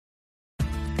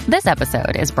This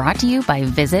episode is brought to you by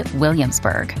Visit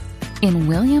Williamsburg. In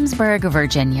Williamsburg,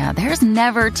 Virginia, there's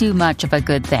never too much of a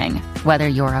good thing. Whether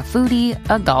you're a foodie,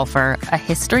 a golfer, a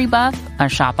history buff, a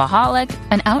shopaholic,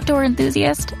 an outdoor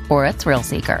enthusiast, or a thrill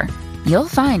seeker, you'll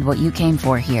find what you came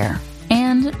for here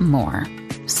and more.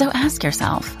 So ask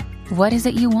yourself, what is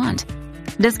it you want?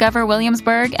 Discover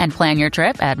Williamsburg and plan your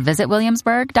trip at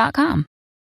visitwilliamsburg.com.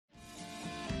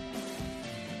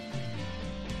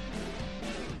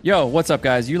 Yo, what's up,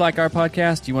 guys? You like our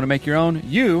podcast? You want to make your own?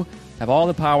 You have all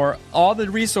the power, all the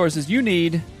resources you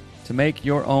need to make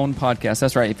your own podcast.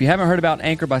 That's right. If you haven't heard about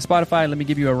Anchor by Spotify, let me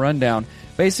give you a rundown.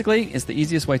 Basically, it's the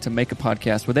easiest way to make a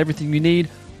podcast with everything you need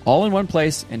all in one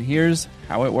place, and here's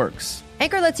how it works.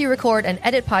 Anchor lets you record and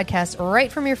edit podcasts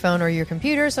right from your phone or your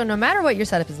computer, so no matter what your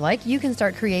setup is like, you can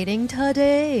start creating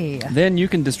today. Then you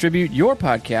can distribute your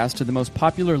podcast to the most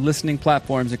popular listening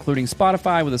platforms, including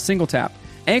Spotify, with a single tap.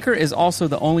 Anchor is also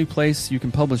the only place you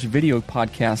can publish video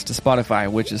podcasts to Spotify,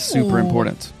 which is super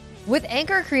important. With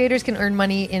Anchor, creators can earn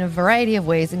money in a variety of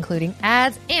ways, including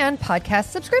ads and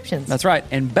podcast subscriptions. That's right.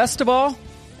 And best of all,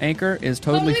 Anchor is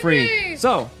totally free.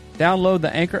 So download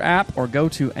the Anchor app or go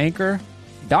to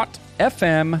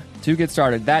anchor.fm to get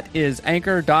started. That is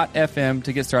anchor.fm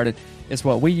to get started. It's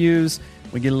what we use.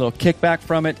 We get a little kickback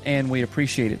from it, and we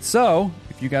appreciate it. So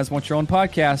if you guys want your own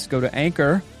podcast, go to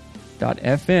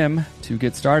anchor.fm to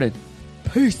get started.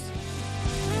 Peace.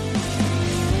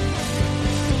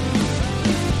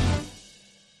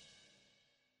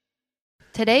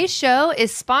 Today's show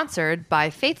is sponsored by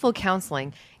Faithful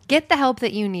Counseling. Get the help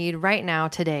that you need right now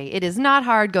today. It is not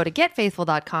hard. Go to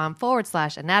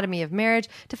getfaithful.com/anatomy of marriage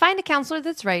to find a counselor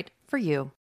that's right for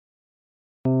you.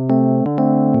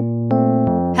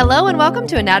 Hello and welcome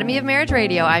to Anatomy of Marriage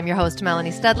Radio. I'm your host,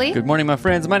 Melanie Studley. Good morning, my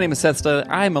friends. My name is Seth Studley.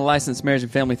 I'm a licensed marriage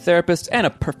and family therapist and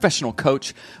a professional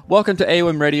coach. Welcome to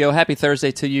AOM Radio. Happy Thursday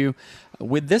to you.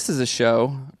 This is a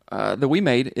show that we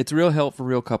made. It's real help for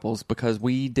real couples because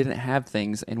we didn't have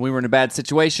things and we were in a bad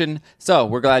situation. So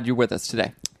we're glad you're with us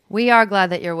today. We are glad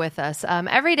that you're with us.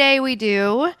 Every day we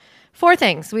do 4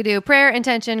 things. We do prayer,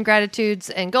 intention,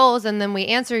 gratitudes, and goals, and then we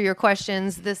answer your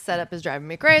questions. This setup is driving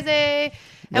me crazy.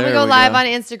 And we go live on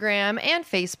Instagram and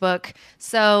Facebook.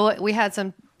 So we had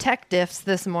some tech diffs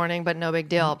this morning, but no big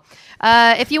deal.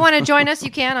 If you want to join us,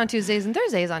 you can on Tuesdays and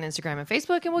Thursdays on Instagram and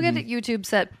Facebook, and we'll get YouTube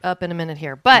set up in a minute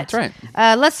here. But that's right.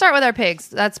 Let's start with our pigs.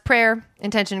 That's prayer,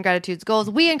 intention, gratitudes, goals.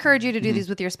 We encourage you to do these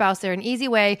with your spouse. They're an easy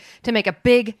way to make a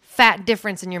big, fat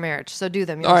difference in your marriage. So do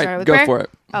them. You all want right, to start with go prayer? for it.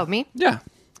 Oh, me? Yeah.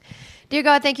 Dear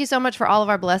God, thank you so much for all of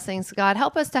our blessings. God,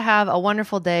 help us to have a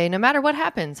wonderful day no matter what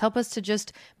happens. Help us to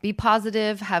just be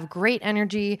positive, have great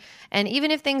energy, and even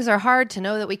if things are hard, to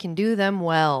know that we can do them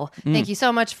well. Thank you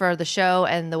so much for the show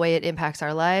and the way it impacts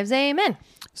our lives. Amen.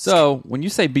 So when you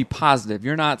say be positive,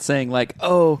 you're not saying like,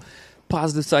 oh,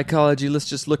 positive psychology, let's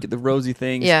just look at the rosy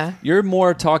things. Yeah. You're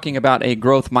more talking about a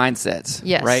growth mindset.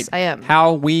 Yes, right? I am.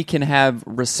 How we can have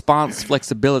response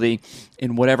flexibility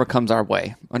in whatever comes our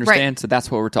way. Understand? Right. So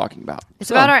that's what we're talking about.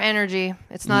 It's about our energy.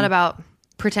 It's not about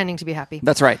pretending to be happy.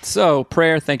 That's right. So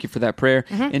prayer, thank you for that prayer.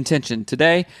 Intention.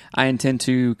 Today, I intend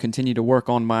to continue to work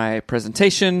on my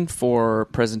presentation for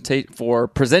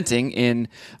presenting in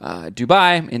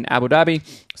Dubai, in Abu Dhabi.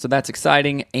 So that's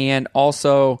exciting. And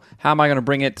also, how am I going to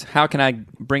bring it? How can I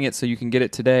bring it so you can get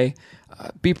it today?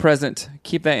 Be present,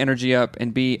 keep that energy up,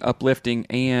 and be uplifting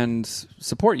and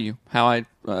support you how I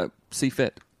see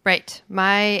fit. Right.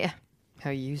 How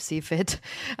you see fit.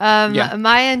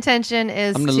 My intention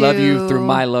is I'm going to love you through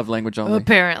my love language only.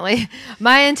 Apparently.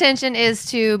 My intention is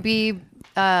to be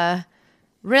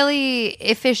really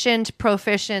efficient,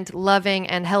 proficient, loving,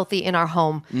 and healthy in our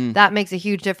home. That makes a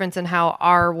huge difference in how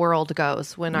our world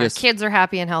goes. When our kids are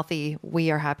happy and healthy, we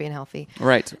are happy and healthy.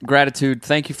 Right. Gratitude.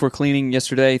 Thank you for cleaning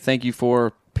yesterday. Thank you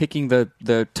for picking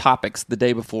the topics the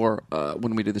day before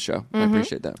when we did the show. I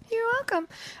appreciate that. You're welcome.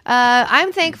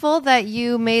 I'm thankful that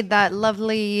you made that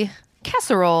lovely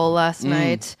casserole last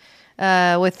night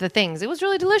with the things. It was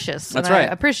really delicious. That's and right.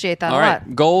 I appreciate that All a right.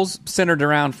 lot. Goals centered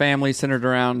around family, centered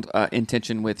around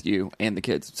intention with you and the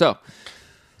kids. So,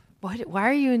 Why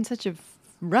are you in such a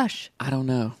rush? I don't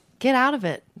know. Get out of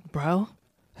it, bro.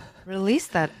 Release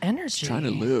that energy. Trying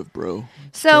to live, bro.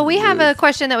 So we have a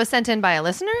question that was sent in by a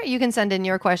listener. You can send in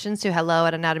your questions to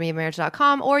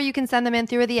hello@anatomyofmarriage.com, or you can send them in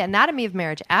through the Anatomy of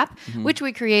Marriage app, which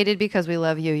we created because we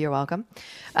love you. You're welcome.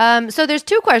 So there's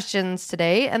 2 questions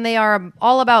today, and they are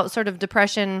all about sort of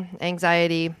depression,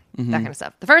 anxiety, that kind of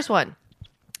stuff. The first one,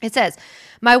 it says,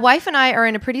 my wife and I are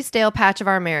in a pretty stale patch of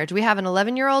our marriage. We have an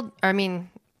 11-year-old,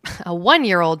 a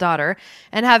 1-year-old daughter,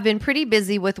 and have been pretty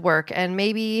busy with work and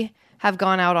maybe have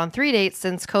gone out on 3 dates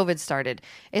since COVID started.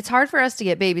 It's hard for us to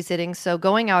get babysitting, so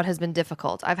going out has been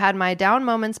difficult. I've had my down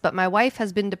moments, but my wife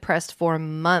has been depressed for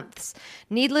months.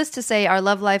 Needless to say, our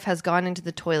love life has gone into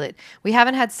the toilet. We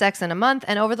haven't had sex in a month,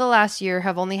 and over the last year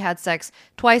have only had sex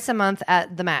twice a month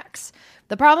at the max.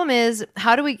 The problem is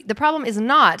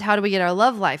not how do we get our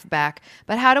love life back,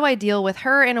 but how do I deal with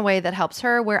her in a way that helps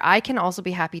her where I can also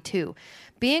be happy too.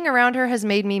 Being around her has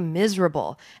made me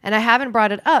miserable, and I haven't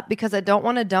brought it up because I don't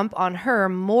want to dump on her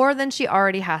more than she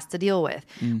already has to deal with.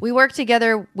 We work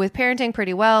together with parenting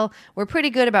pretty well. We're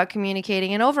pretty good about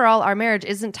communicating, and overall our marriage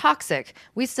isn't toxic.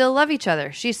 We still love each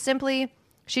other. She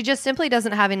just simply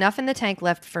doesn't have enough in the tank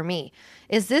left for me.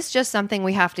 Is this just something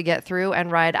we have to get through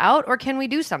and ride out, or can we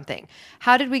do something?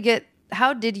 How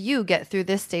did you get through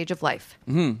this stage of life?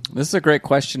 This is a great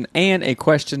question, and a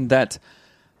question that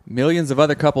millions of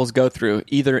other couples go through,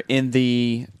 either in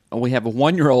we have a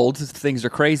 1-year-old, things are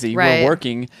crazy, right. We're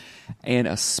working, and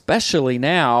especially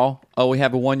now, we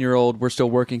have a 1-year-old, we're still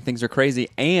working, things are crazy,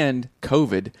 and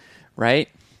COVID, right?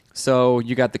 So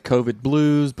you got the COVID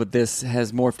blues, but this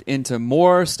has morphed into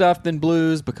more stuff than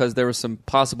blues because there was some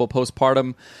possible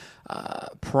postpartum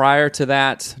prior to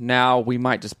that. Now we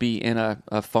might just be in a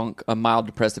mild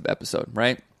depressive episode,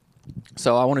 right?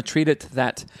 So I want to treat it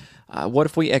that what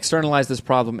if we externalize this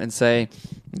problem and say,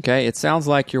 okay, it sounds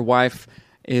like your wife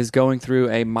is going through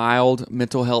a mild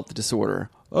mental health disorder.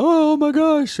 Oh my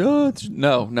gosh.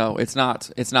 No, it's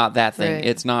not. It's not that thing. Right.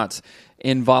 It's not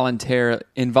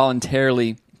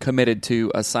involuntarily committed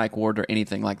to a psych ward or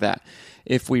anything like that.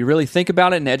 If we really think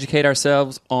about it and educate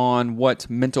ourselves on what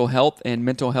mental health and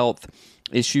mental health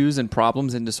issues and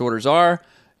problems and disorders are,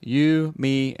 you,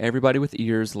 me, everybody with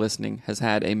ears listening has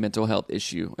had a mental health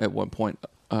issue at one point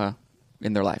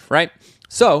in their life, right?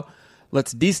 So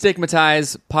let's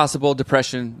destigmatize possible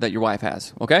depression that your wife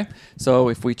has, okay? So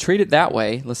if we treat it that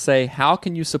way, let's say, how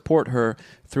can you support her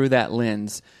through that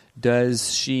lens?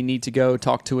 Does she need to go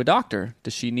talk to a doctor?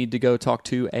 Does she need to go talk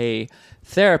to a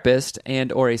therapist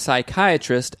and or a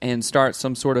psychiatrist and start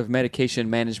some sort of medication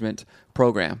management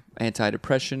program?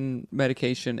 Antidepressant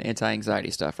medication,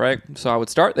 anti-anxiety stuff, right? So I would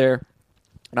start there.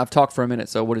 And I've talked for a minute,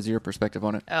 so what is your perspective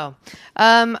on it?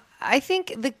 I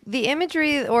think the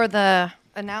imagery or the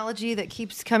analogy that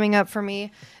keeps coming up for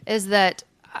me is that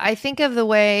I think of the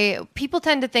way people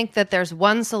tend to think that there's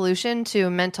one solution to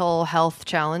mental health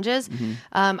challenges,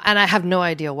 and I have no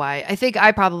idea why. I think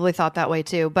I probably thought that way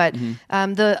too. But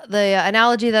the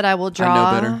analogy that I will draw, I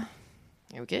know better.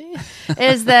 Okay,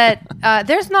 is that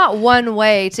there's not one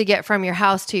way to get from your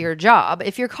house to your job.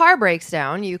 If your car breaks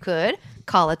down, you could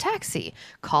call a taxi,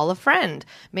 call a friend.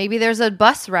 Maybe there's a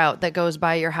bus route that goes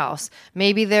by your house.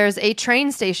 Maybe there's a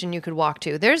train station you could walk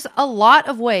to. There's a lot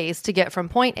of ways to get from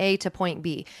point A to point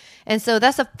B. And so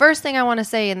that's the first thing I want to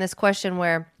say in this question,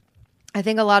 where I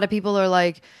think a lot of people are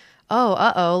like,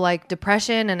 like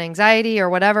depression and anxiety or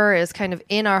whatever is kind of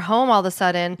in our home all of a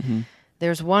sudden.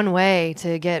 There's one way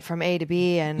to get from A to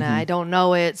B and I don't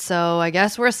know it. So I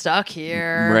guess we're stuck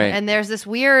here. Right. And there's this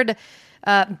weird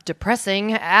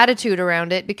depressing attitude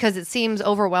around it because it seems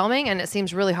overwhelming and it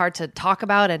seems really hard to talk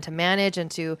about and to manage and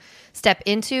to step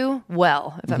into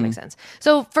well, if that makes sense.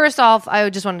 So first off, I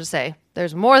just wanted to say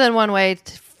there's more than one way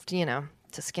to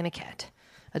skin a cat,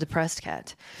 a depressed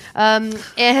cat.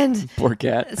 And Poor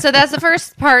cat. So that's the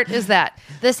first part is that.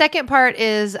 The second part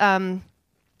is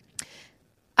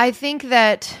I think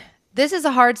that this is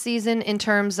a hard season in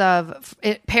terms of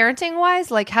parenting wise.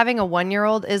 Like having a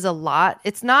 1-year-old is a lot.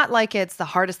 It's not like it's the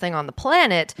hardest thing on the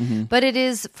planet, but it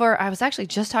is I was actually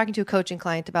just talking to a coaching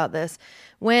client about this.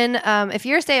 When, if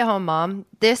you're a stay-at-home mom,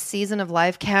 this season of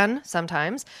life can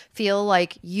sometimes feel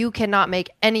like you cannot make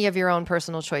any of your own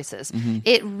personal choices.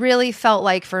 It really felt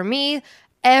like for me,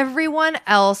 everyone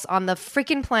else on the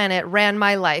freaking planet ran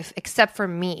my life except for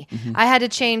me. I had to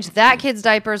change that kid's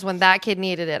diapers when that kid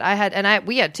needed it.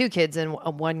 We had 2 kids in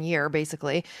 1 year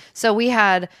basically. So we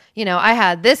had, I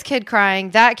had this kid crying,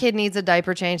 that kid needs a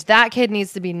diaper change, that kid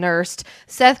needs to be nursed.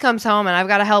 Seth comes home and I've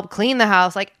got to help clean the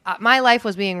house. Like my life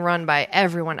was being run by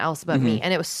everyone else but me.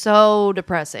 And it was so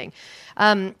depressing.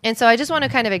 And so I just want to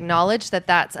kind of acknowledge that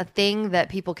that's a thing that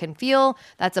people can feel.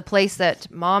 That's a place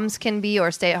that moms can be or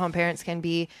stay-at-home parents can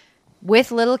be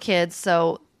with little kids.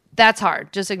 So that's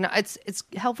hard. Just it's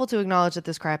helpful to acknowledge that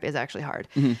this crap is actually hard.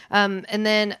 And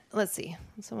then let's see.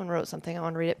 Someone wrote something. I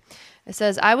want to read it. It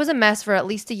says, I was a mess for at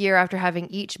least a year after having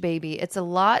each baby. It's a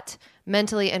lot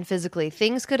mentally and physically.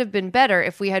 Things could have been better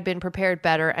if we had been prepared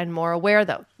better and more aware,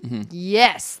 though.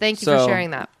 Yes. Thank you for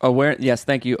sharing that. Yes,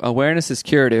 thank you. Awareness is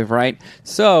curative, right?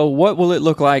 So what will it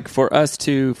look like for us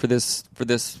for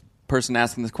this person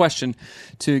asking this question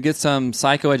to get some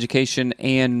psychoeducation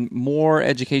and more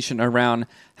education around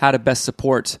how to best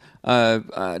support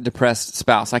a depressed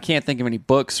spouse. I can't think of any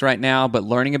books right now, but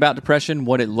learning about depression,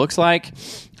 what it looks like,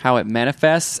 how it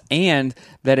manifests, and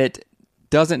that it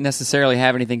doesn't necessarily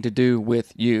have anything to do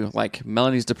with you. Like,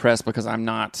 Melanie's depressed because I'm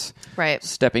not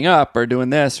stepping up or doing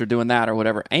this or doing that or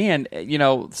whatever. And,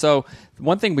 so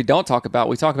one thing we don't talk about,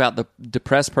 we talk about the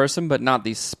depressed person, but not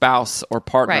the spouse or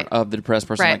partner of the depressed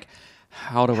person. Like,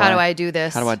 how do I do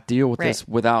this? How do I deal with this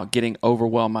without getting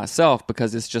overwhelmed myself?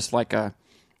 Because it's just like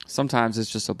sometimes it's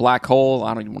just a black hole.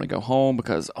 I don't even want to go home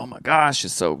because, oh my gosh,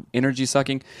 it's so energy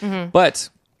sucking. Mm-hmm. But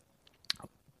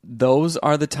those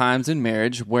are the times in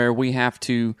marriage where we have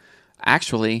to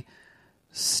actually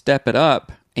step it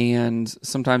up, and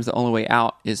sometimes the only way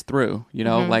out is through.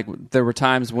 Like, there were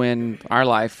times when our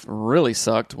life really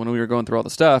sucked when we were going through all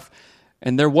the stuff,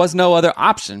 and there was no other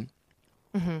option.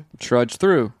 Trudge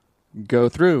through, go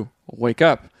through, wake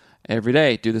up every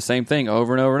day, do the same thing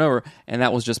over and over and over, and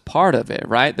that was just part of it,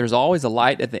 right? There's always a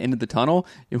light at the end of the tunnel.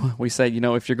 We say,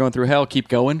 if you're going through hell, keep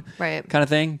going, kind of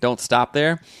thing. Don't stop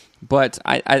there. But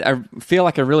I feel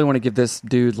like I really want to give this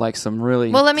dude like some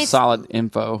really solid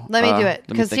info. Let me do it,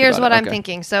 because here's what I'm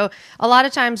thinking. So a lot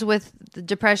of times with the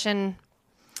depression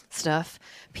stuff,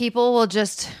 people will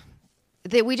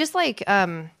we just like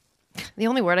the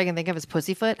only word I can think of is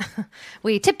pussyfoot.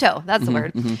 We tiptoe. That's the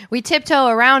word. We tiptoe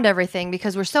around everything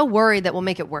because we're so worried that we'll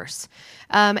make it worse.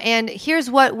 And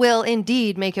here's what will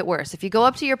indeed make it worse. If you go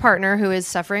up to your partner who is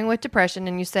suffering with depression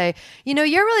and you say,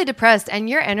 you're really depressed and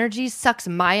your energy sucks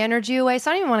my energy away,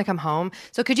 so I don't even want to come home.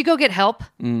 So could you go get help?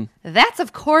 That's,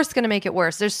 of course, going to make it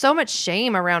worse. There's so much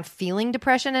shame around feeling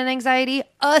depression and anxiety,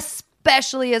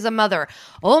 especially as a mother.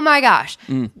 Oh my gosh.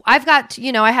 I've got,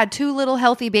 I had 2 little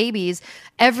healthy babies.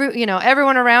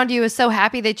 Everyone around you is so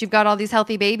happy that you've got all these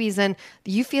healthy babies, and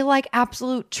you feel like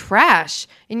absolute trash.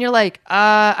 And you're like,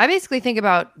 I basically think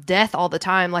about death all the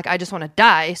time. Like, I just want to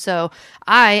die. So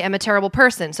I am a terrible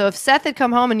person. So if Seth had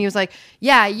come home and he was like,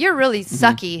 yeah, you're really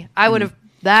sucky, I would have,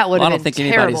 that would have been terrible. I don't think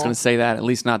anybody's going to say that, at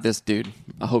least not this dude.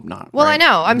 I hope not. Well, right?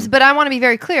 I know, but I want to be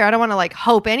very clear. I don't want to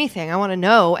hope anything. I want to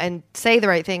know and say the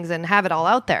right things and have it all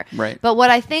out there. Right. But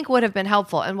what I think would have been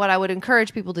helpful, and what I would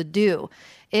encourage people to do,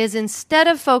 is instead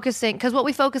of focusing, because what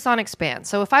we focus on expands.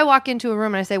 So if I walk into a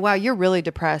room and I say, wow, you're really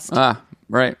depressed.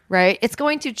 Right. Right. It's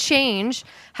going to change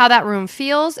how that room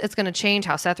feels. It's going to change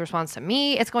how Seth responds to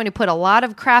me. It's going to put a lot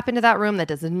of crap into that room that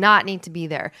does not need to be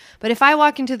there. But if I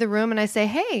walk into the room and I say,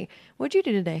 hey, what'd you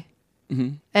do today?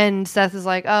 And Seth is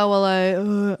like, oh,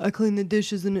 well, I cleaned the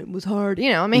dishes and it was hard. He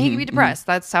could be depressed.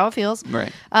 That's how it feels.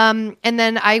 Right. And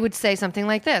then I would say something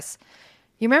like this.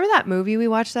 You remember that movie we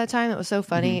watched that time that was so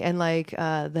funny? And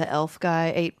the elf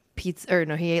guy ate pizza, or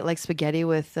no, he ate spaghetti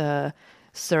with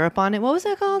syrup on it. What was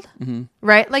that called?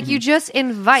 Right? You just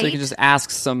invite. So you can just ask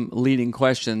some leading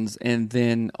questions, and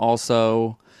then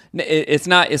also, it's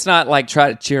not like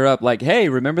try to cheer up, like, hey,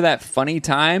 remember that funny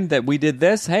time that we did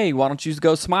this? Hey, why don't you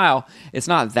go smile? It's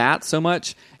not that so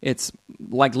much. It's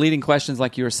like leading questions,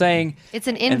 like you were saying. It's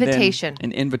an invitation.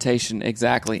 An invitation,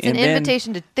 exactly. It's an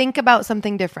invitation to think about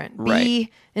something different.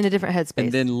 Be in a different headspace.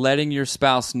 And then letting your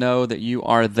spouse know that you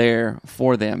are there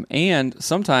for them. And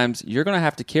sometimes you're going to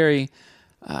have to carry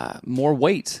more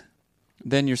weight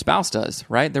than your spouse does,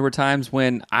 right? There were times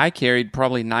when I carried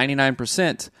probably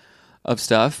 99% of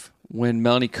stuff when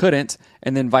Melanie couldn't,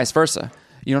 and then vice versa.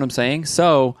 You know what I'm saying?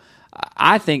 So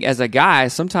I think as a guy,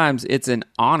 sometimes it's an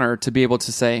honor to be able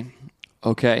to say,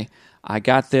 okay, I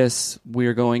got this. I'm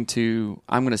going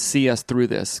to see us through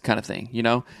this kind of thing.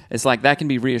 It's like that can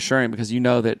be reassuring because you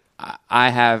know that I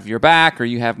have your back or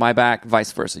you have my back,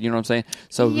 vice versa. You know what I'm saying?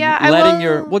 So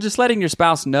just letting your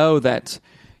spouse know that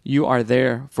you are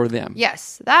there for them.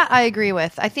 Yes, that I agree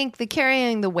with. I think the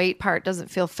carrying the weight part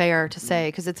doesn't feel fair to say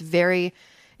because it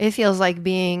feels like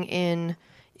being in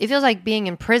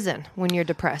prison when you're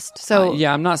depressed. So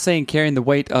I'm not saying carrying the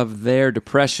weight of their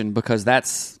depression because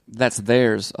that's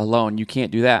theirs alone. You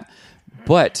can't do that.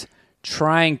 But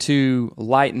trying to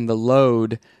lighten the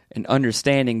load and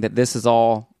understanding that this is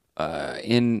all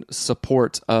in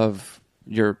support of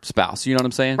your spouse. You know what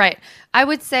I'm saying? Right. I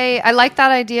would say I like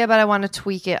that idea, but I want to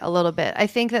tweak it a little bit. I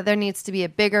think that there needs to be a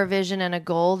bigger vision and a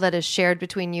goal that is shared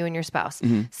between you and your spouse.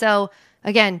 So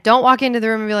again, don't walk into the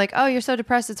room and be like, oh, you're so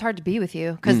depressed, it's hard to be with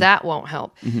you, because that won't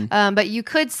help. But you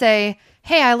could say,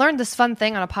 hey, I learned this fun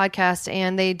thing on a podcast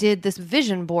and they did this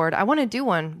vision board. I want to do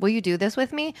one. Will you do this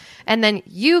with me? And then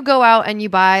you go out and you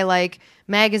buy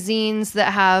magazines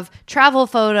that have travel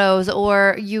photos,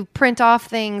 or you print off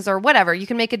things or whatever. You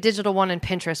can make a digital one in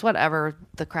Pinterest, whatever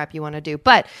the crap you want to do.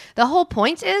 But the whole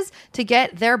point is to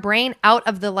get their brain out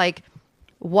of the like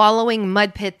wallowing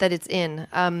mud pit that it's in.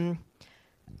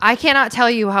 I cannot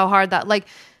tell you how hard that, like,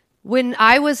 when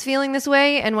I was feeling this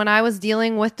way and when I was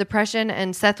dealing with depression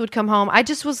and Seth would come home, I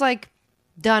just was like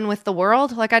done with the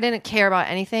world. Like, I didn't care about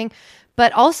anything.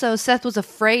 But also, Seth was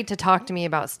afraid to talk to me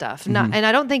about stuff. And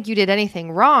I don't think you did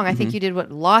anything wrong. I think you did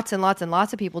what lots and lots and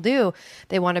lots of people do.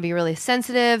 They want to be really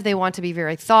sensitive. They want to be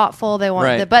very thoughtful. They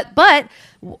want, but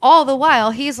all the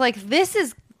while, he's like, this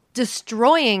is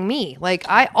destroying me. Like,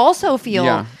 I also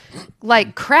feel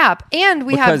like crap. And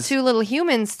we have two little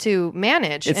humans to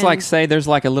manage. It's like, say there's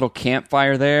like a little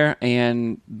campfire there,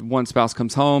 and one spouse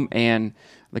comes home and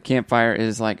the campfire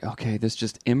is like, okay, there's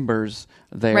just embers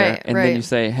there. Then you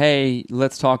say, hey,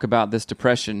 let's talk about this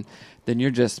depression. Then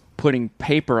you're just putting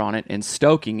paper on it and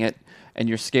stoking it, and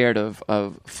you're scared of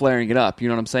flaring it up. You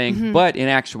know what I'm saying? But in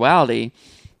actuality,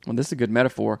 well, this is a good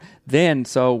metaphor. Then,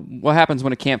 so what happens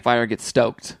when a campfire gets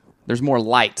stoked? There's more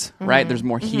light, right? There's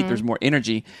more heat. There's more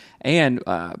energy. And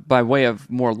by way of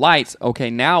more light, okay,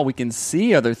 now we can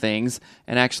see other things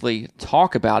and actually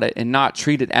talk about it and not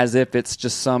treat it as if it's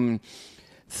just some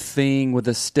thing with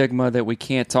a stigma that we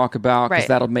can't talk about because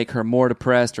that'll make her more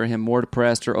depressed or him more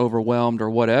depressed or overwhelmed or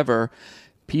whatever.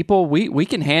 People, we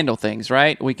can handle things,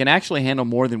 right? We can actually handle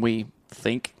more than we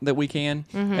think that we can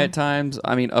at times.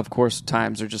 I mean, of course,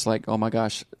 times are just like, oh my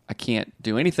gosh, I can't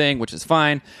do anything, which is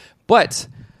fine. But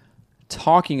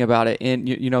talking about it and,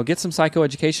 you know, get some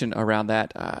psychoeducation around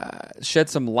that, shed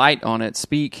some light on it,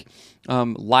 speak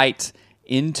light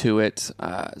into it,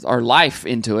 our life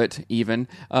into it, even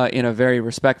in a very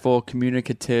respectful,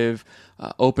 communicative,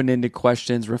 open-ended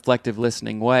questions, reflective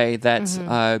listening way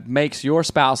that makes your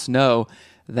spouse know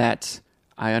that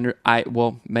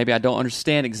maybe I don't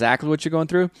understand exactly what you're going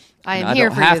through. I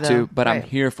don't have to, but I'm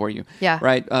here for you. Yeah.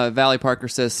 Right. Valley Parker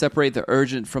says, separate the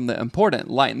urgent from the important.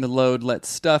 Lighten the load. Let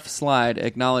stuff slide.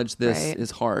 Acknowledge this is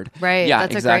hard. Right. Yeah,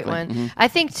 that's exactly. a great one. I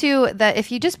think, too, that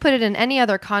if you just put it in any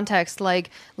other context,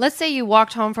 like, let's say you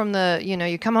walked home from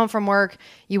you come home from work,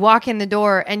 you walk in the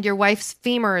door, and your wife's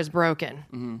femur is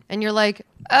broken. And you're like,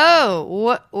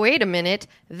 oh, wait a minute.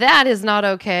 That is not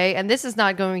okay. And this is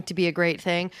not going to be a great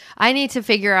thing. I need to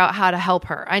figure out how to help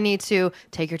her. I need to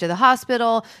take her to the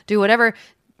hospital, do whatever.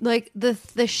 Like,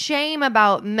 the shame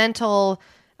about mental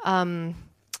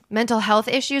health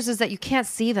issues is that you can't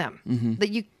see them. That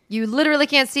you literally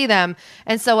can't see them.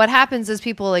 And so what happens is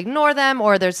people ignore them,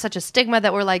 or there's such a stigma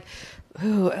that we're like,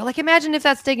 ooh, like, imagine if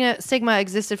that stigma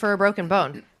existed for a broken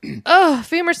bone. Oh,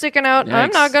 femur sticking out. Yikes. I'm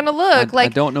not going to look. I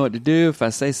don't know what to do. If I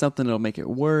say something, it'll make it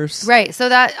worse. Right. So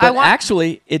that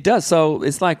actually, it does. So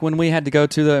it's like when we had to go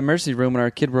to the emergency room when our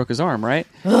kid broke his arm, right?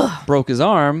 Broke his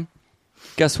arm.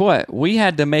 Guess what? We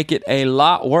had to make it a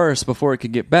lot worse before it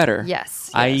could get better.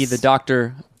 Yes. I.e., the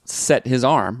doctor set his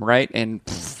arm, right? And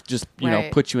just, you know,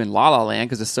 put you in la-la land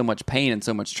because there's so much pain and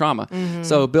so much trauma.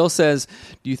 So Bill says,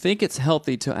 do you think it's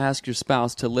healthy to ask your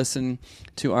spouse to listen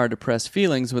to our depressed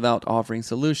feelings without offering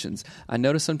solutions? I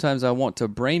notice sometimes I want to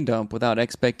brain dump without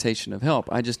expectation of help.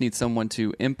 I just need someone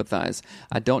to empathize.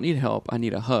 I don't need help. I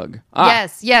need a hug.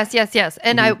 Yes.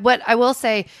 And what I will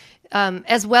say,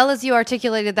 as well as you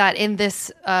articulated that in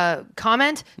this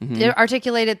comment,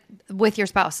 articulate it with your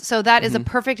spouse. So that is a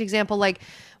perfect example. Like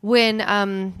when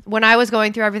I was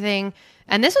going through everything,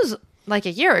 and this was like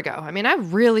a year ago. I mean, I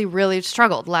really, really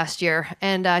struggled last year,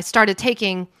 and I started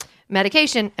taking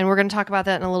medication, and we're going to talk about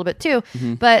that in a little bit too.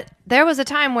 But there was a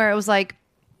time where it was like,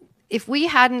 if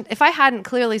I hadn't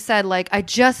clearly said, like, I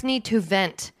just need to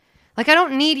vent. Like, I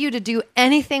don't need you to do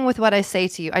anything with what I say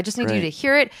to you. I just need you to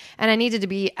hear it, and I needed to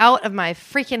be out of my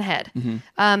freaking head.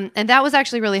 And that was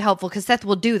actually really helpful because Seth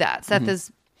will do that. Seth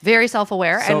is very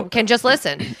self-aware and can just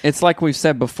listen. It's like we've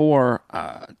said before,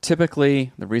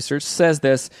 typically, the research says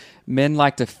this, men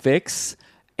like to fix,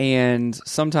 and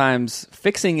sometimes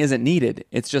fixing isn't needed.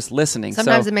 It's just listening.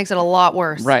 Sometimes it makes it a lot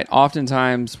worse. Right.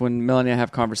 Oftentimes, when Melanie and I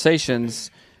have conversations,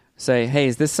 say, hey,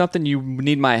 is this something you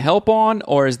need my help on,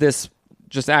 or is this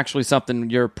just actually something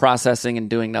you're processing and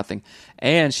doing nothing?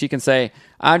 And she can say,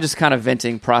 I'm just kind of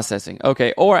venting, processing.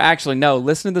 Okay. Or actually, no,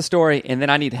 listen to the story, and then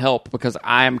I need help because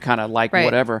I'm kind of like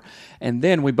whatever. And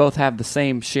then we both have the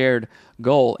same shared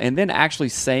goal. And then actually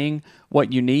saying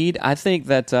what you need. I think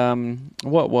that,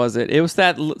 what was it? It was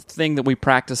that thing that we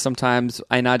practice sometimes.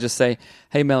 And I just say,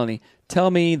 hey, Melanie,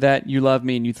 tell me that you love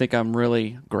me and you think I'm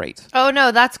really great. Oh,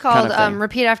 no, that's called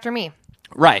repeat after me.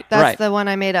 Right, That's the one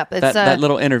I made up. It's that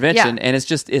little intervention, and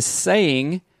it's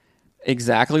saying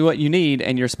exactly what you need,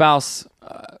 and your spouse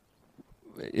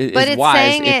is but it's wise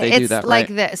saying if they it's do that, like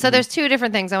right? this. So there's two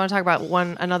different things. I want to talk about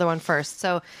another one first.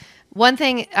 So one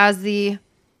thing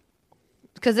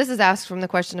because this is asked from the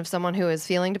question of someone who is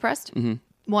feeling depressed,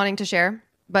 wanting to share,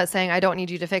 but saying, I don't need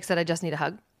you to fix it. I just need a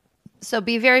hug. So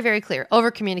be very, very clear.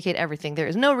 Over communicate everything. There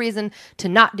is no reason to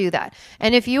not do that.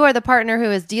 And if you are the partner who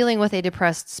is dealing with a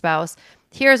depressed spouse,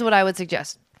 here's what I would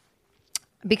suggest.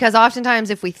 Because oftentimes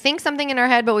if we think something in our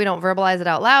head, but we don't verbalize it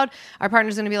out loud, our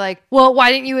partner's going to be like, well,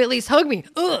 why didn't you at least hug me?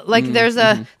 Ugh. Like there's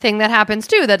a thing that happens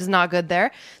too that is not good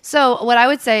there. So what I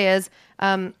would say is,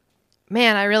 man,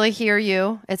 I really hear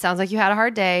you. It sounds like you had a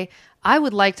hard day. I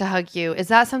would like to hug you. Is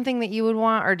that something that you would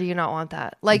want, or do you not want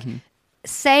that? Like,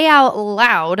 say out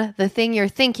loud the thing you're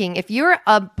thinking. If you're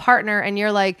a partner and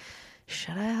you're like,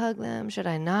 should I hug them? Should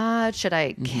I not? Should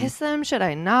I kiss them? Should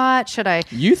I not? Should I?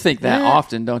 You think that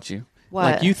often, don't you? What?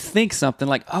 Like you think something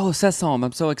like, oh, Seth's home.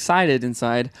 I'm so excited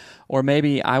inside. Or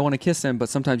maybe I want to kiss him, but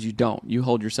sometimes you don't. You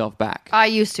hold yourself back. I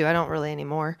used to. I don't really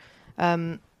anymore.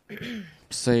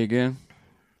 Say again.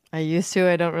 I used to.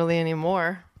 I don't really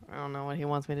anymore. I don't know what he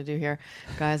wants me to do here,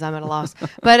 guys. I'm at a loss.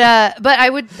 But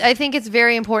I think it's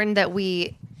very important that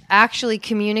we actually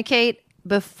communicate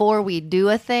before we do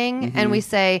a thing, and we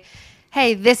say,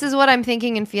 hey, this is what I'm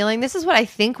thinking and feeling. This is what I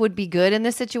think would be good in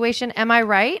this situation. Am I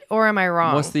right or am I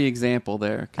wrong? What's the example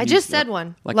there? I just said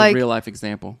one. Like a real life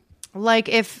example. Like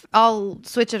if I'll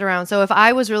switch it around. So if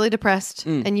I was really depressed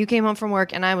and you came home from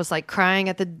work and I was like crying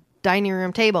at the dining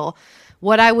room table,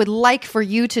 what I would like for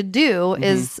you to do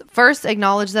is first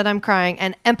acknowledge that I'm crying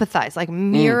and empathize, like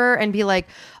mirror and be like,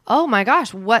 oh my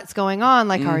gosh, what's going on?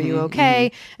 Like, are you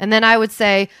okay? And then I would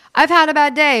say, I've had a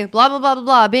bad day, blah, blah, blah, blah,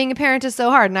 blah. Being a parent is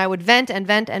so hard. And I would vent and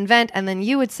vent and vent. And then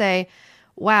you would say,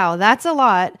 wow, that's a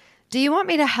lot. Do you want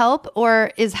me to help,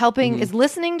 or is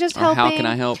listening just helping? How can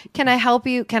I help? Can I help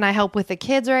you? Can I help with the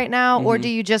kids right now? Or do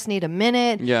you just need a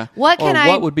minute? Yeah. What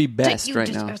would be best right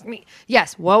now?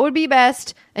 Yes. What would be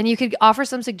best? And you could offer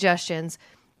some suggestions.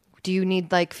 Do you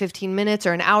need like 15 minutes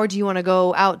or an hour? Do you want to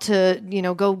go out to,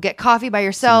 go get coffee by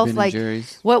yourself? Ben like, and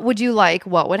Jerry's. What would you like?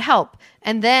 What would help?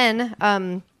 And then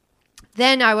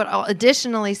I would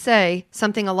additionally say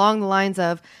something along the lines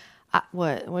of,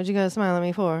 what'd you go smile at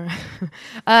me for?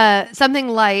 Something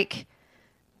like,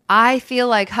 I feel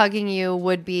like hugging you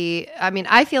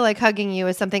I feel like hugging you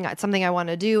is something I want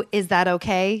to do. Is that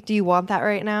okay? Do you want that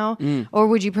right now? Or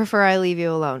would you prefer I leave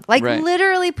you alone? Like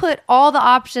literally put all the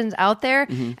options out there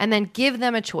and then give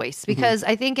them a choice. Because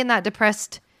I think in that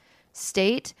depressed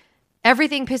state,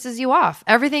 everything pisses you off.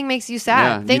 Everything makes you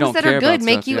sad. Things that are good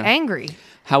make you angry.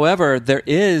 However, there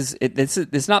is,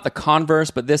 it's not the converse,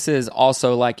 but this is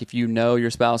also like if you know your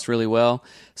spouse really well,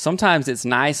 sometimes it's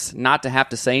nice not to have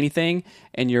to say anything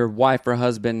and your wife or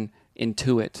husband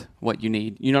intuit what you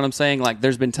need. You know what I'm saying? Like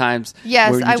there's been times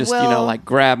where you just, like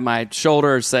grab my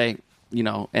shoulder and say,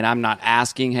 and I'm not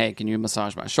asking, hey, can you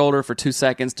massage my shoulder for 2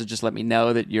 seconds to just let me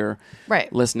know that you're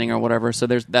listening or whatever. So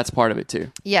that's part of it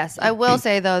too. Yes. I will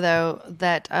say though,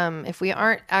 that if we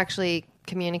aren't actually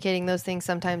communicating those things,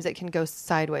 sometimes it can go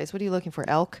sideways. What are you looking for?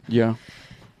 Elk? Yeah.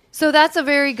 So that's a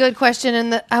very good question.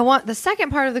 And I want the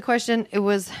second part of the question. It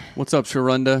was, what's up,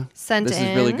 Sharonda? This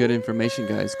is really good information,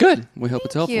 guys. Good. We hope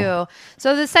it's helpful. Thank you.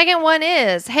 So the second one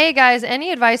is, hey guys,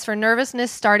 any advice for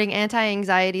nervousness starting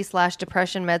anti-anxiety /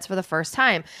 depression meds for the first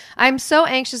time? I'm so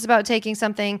anxious about taking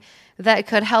something that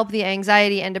could help the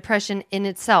anxiety and depression in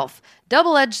itself.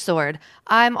 Double-edged sword.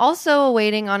 I'm also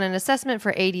waiting on an assessment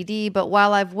for ADD, but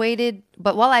while I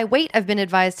wait, I've been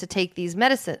advised to take these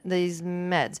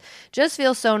meds. Just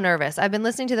feel so nervous. I've been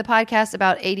listening to the podcast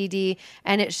about ADD,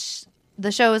 and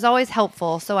the show is always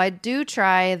helpful, so I do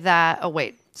try that.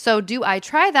 So do I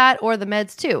try that or the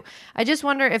meds too? I just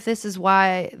wonder if this is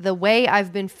the way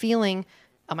I've been feeling.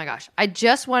 Oh my gosh. I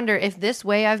just wonder if this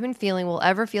way I've been feeling will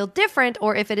ever feel different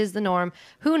or if it is the norm.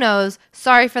 Who knows?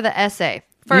 Sorry for the essay.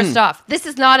 First off, this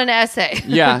is not an essay.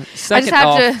 Yeah. I just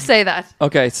have to say that.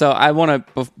 Okay. So I want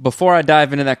to, before I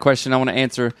dive into that question, I want to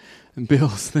answer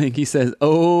Bill's thing. He says,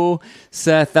 oh,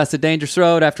 Seth, that's a dangerous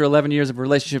road. After 11 years of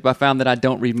relationship, I found that I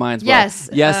don't read minds well.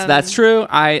 Yes, that's true.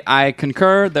 I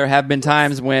concur. There have been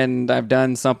times when I've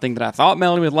done something that I thought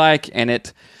Melanie would like and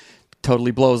it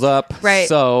totally blows up. Right.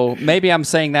 So maybe I'm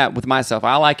saying that with myself.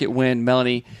 I like it when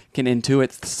Melanie can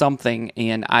intuit something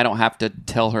and I don't have to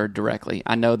tell her directly.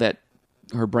 I know that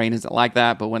her brain isn't like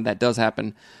that, but when that does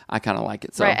happen, I kind of like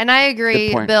it. So, right. And I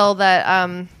agree, Bill, that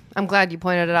I'm glad you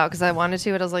pointed it out because I wanted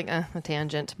to. But I was like, a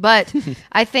tangent. But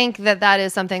I think that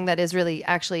is something that is really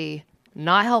actually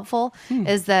not helpful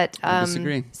is that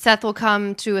disagree. Seth will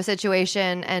come to a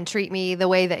situation and treat me the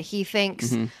way that he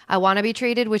thinks I want to be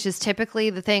treated, which is typically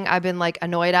the thing I've been like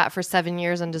annoyed at for 7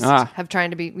 years and just have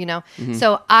trying to be,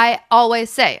 So I always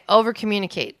say over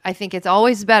communicate. I think it's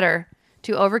always better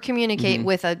to over communicate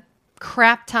with a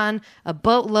crap ton, a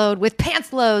boatload, with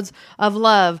pants loads of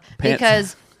love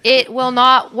because it will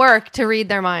not work to read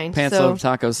their mind. Pants load of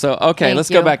tacos. So, okay, let's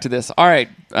go back to this. All right.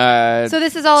 So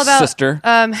this is all about sister.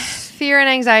 Fear and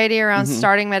anxiety around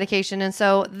starting medication. And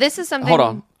so this is something... Hold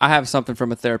on. I have something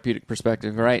from a therapeutic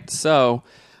perspective, right? So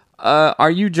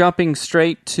are you jumping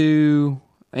straight to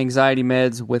anxiety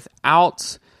meds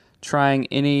without trying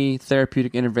any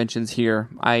therapeutic interventions here,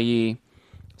 i.e.,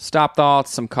 stop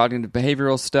thoughts, some cognitive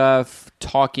behavioral stuff,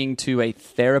 talking to a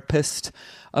therapist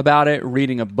about it,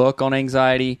 reading a book on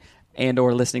anxiety, and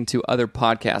or listening to other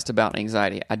podcasts about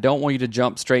anxiety? I don't want you to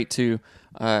jump straight to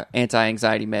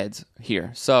anti-anxiety meds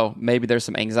here. So maybe there's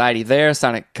some anxiety there,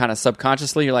 kind of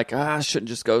subconsciously. You're like, I shouldn't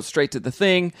just go straight to the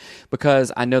thing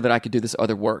because I know that I could do this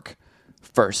other work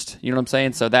first. You know what I'm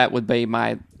saying? So that would be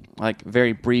my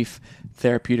very brief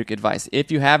therapeutic advice.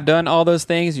 If you have done all those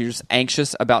things, you're just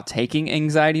anxious about taking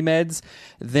anxiety meds,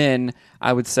 then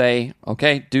I would say,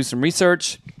 okay, do some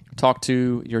research, talk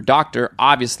to your doctor.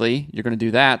 Obviously, you're going to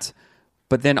do that.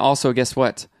 But then also, guess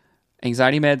what?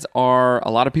 Anxiety meds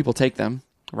a lot of people take them,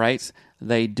 right?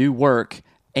 They do work,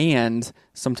 and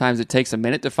sometimes it takes a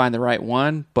minute to find the right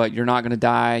one, but you're not going to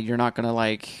die. You're not going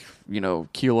to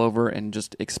keel over and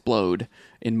just explode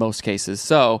in most cases.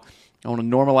 So I want to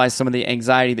normalize some of the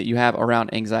anxiety that you have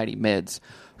around anxiety meds.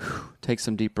 Take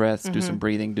some deep breaths, do some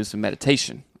breathing, do some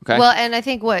meditation. Okay. Well, and I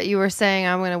think what you were saying,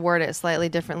 I'm going to word it slightly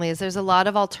differently, is there's a lot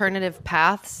of alternative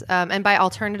paths. And by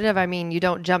alternative, I mean you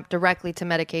don't jump directly to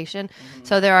medication.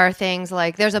 So there are things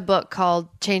like, there's a book called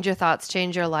Change Your Thoughts,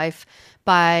 Change Your Life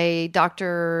by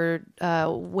Dr.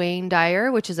 Wayne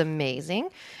Dyer, which is amazing.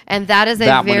 And that is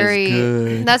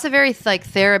that's a very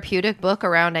therapeutic book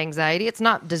around anxiety. It's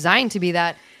not designed to be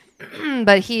that,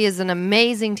 but he is an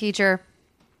amazing teacher.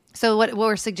 So what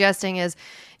we're suggesting is,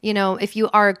 if you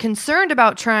are concerned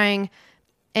about trying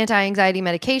anti-anxiety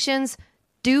medications,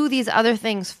 do these other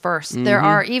things first. There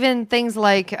are even things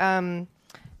like, weird,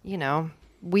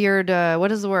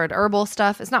 what is the word? Herbal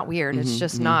stuff. It's not weird. It's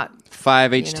just not.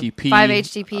 5-HTP.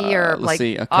 5-HTP or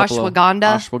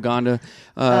ashwagandha.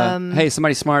 Ashwagandha. Hey,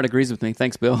 somebody smart agrees with me.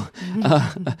 Thanks, Bill.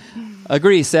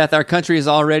 Agree, Seth. Our country is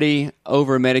already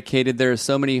over-medicated. There are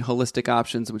so many holistic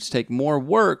options which take more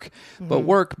work, but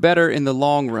work better in the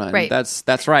long run. Right.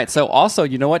 That's right. So also,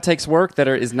 you know what takes work that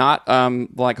is not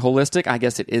holistic? I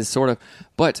guess it is sort of,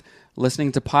 but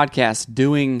listening to podcasts,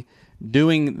 doing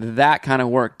that kind of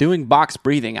work, doing box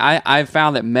breathing. I've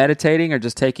found that meditating or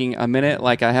just taking a minute,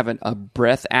 like I have a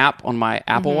breath app on my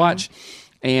Apple Watch,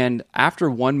 and after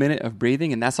 1 minute of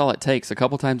breathing, and that's all it takes, a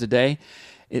couple times a day,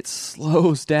 it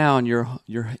slows down your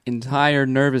entire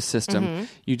nervous system.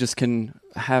 You just can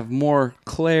have more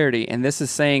clarity. And this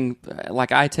is saying,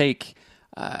 I take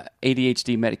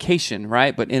ADHD medication,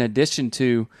 right? But in addition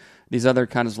to these other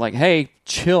kinds of hey,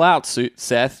 chill out,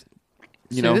 Seth.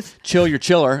 Chill your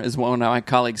chiller is what one of my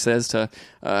colleagues says to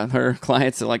her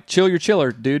clients. Chill your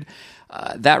chiller, dude.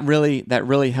 That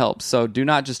really helps. So do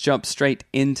not just jump straight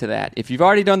into that. If you've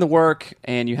already done the work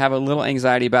and you have a little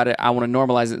anxiety about it, I want to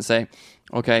normalize it and say,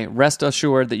 okay, rest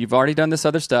assured that you've already done this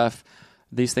other stuff.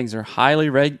 These things are highly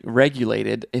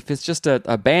regulated. If it's just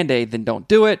a Band-Aid, then don't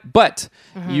do it. But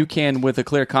you can, with a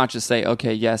clear conscience, say,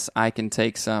 okay, yes, I can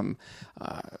take some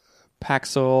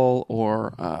Paxil,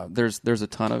 or there's a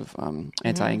ton of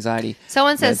anti-anxiety.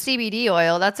 Someone says CBD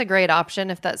oil. That's a great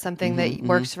option if that's something that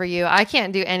works for you. I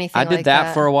can't do anything. I did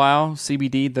that for a while.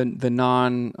 CBD, the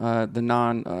non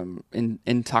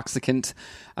intoxicant,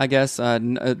 I guess.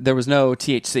 There was no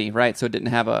THC, right? So it didn't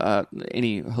have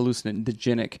any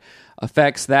hallucinogenic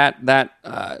effects.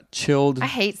 That chilled. I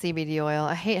hate CBD oil.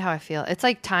 I hate how I feel. It's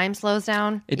like time slows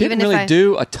down. It didn't really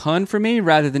do a ton for me,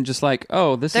 rather than just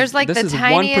this is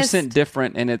 1%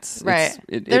 different, and it's right.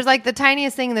 There's the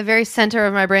tiniest thing in the very center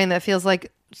of my brain that feels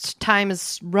like time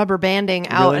is rubber banding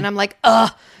out, really? And I'm like, ugh,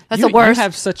 that's the worst. You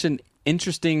have such an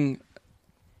interesting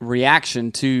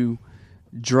reaction to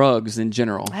drugs in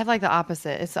general. I have the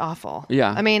opposite. It's awful.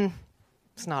 Yeah. I mean,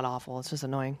 it's not awful. It's just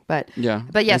annoying. But yeah.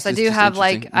 But yes, I do have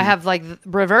I have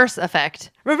reverse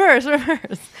effect. Reverse.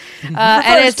 Reverse.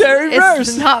 And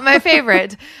it's not my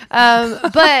favorite.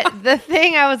 But the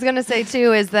thing I was going to say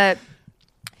too is that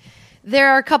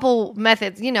there are a couple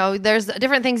methods. There's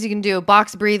different things you can do.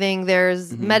 Box breathing.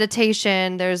 There's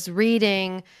meditation. There's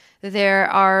reading. There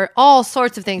are all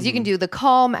sorts of things. You can do the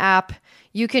Calm app.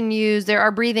 You can use, there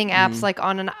are breathing apps like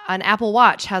on an Apple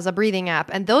Watch has a breathing app.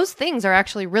 And those things are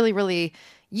actually really, really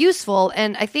useful.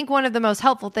 And I think one of the most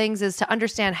helpful things is to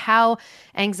understand how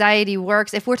anxiety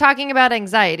works. If we're talking about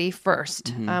anxiety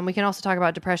first, we can also talk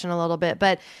about depression a little bit.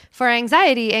 But for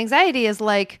anxiety is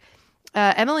like,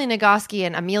 Emily Nagoski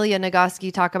and Amelia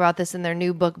Nagoski talk about this in their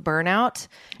new book, Burnout.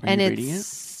 Are you reading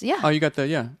it? Yeah. Oh, you got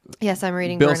the, Yes, I'm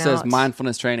reading Bill Burnout. says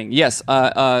mindfulness training. Yes.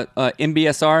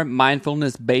 MBSR,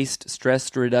 mindfulness-based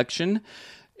stress reduction,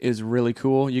 is really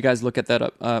cool. You guys look at that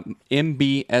up.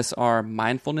 MBSR,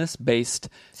 mindfulness-based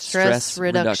stress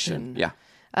reduction. Yeah.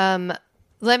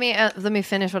 Let me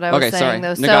finish what I was saying,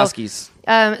 though. Nagoski's.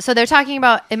 So they're talking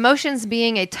about emotions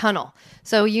being a tunnel.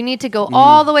 So you need to go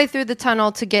all the way through the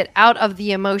tunnel to get out of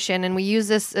the emotion. And we use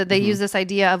this, they use this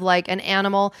idea of like an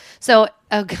animal. So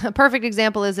a perfect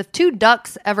example is if two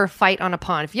ducks ever fight on a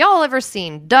pond. If y'all ever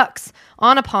seen ducks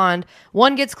on a pond,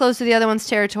 one gets close to the other one's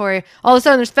territory, all of a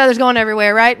sudden there's feathers going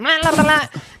everywhere, right?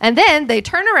 And then they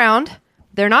turn around.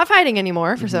 They're not fighting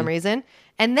anymore for some reason.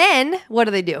 And then what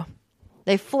do?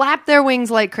 They flap their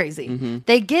wings like crazy.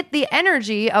 They get the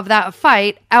energy of that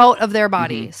fight out of their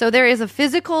body. So there is a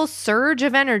physical surge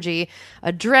of energy,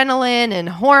 adrenaline and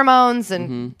hormones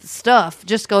and stuff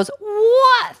just goes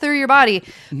through your body.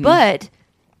 But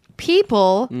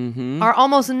people are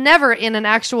almost never in an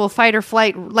actual fight or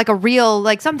flight, like a real,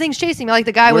 like something's chasing me, like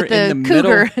the guy with the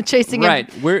cougar chasing him.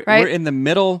 Right. We're in the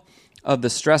middle of the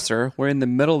stressor. We're in the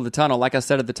middle of the tunnel. Like I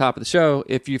said at the top of the show,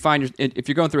 if you're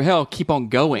going through hell, keep on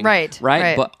going. Right.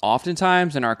 But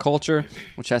oftentimes in our culture,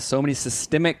 which has so many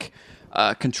systemic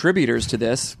contributors to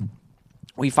this,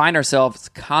 we find ourselves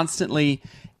constantly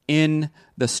in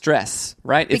the stress,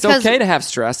 right? It's okay to have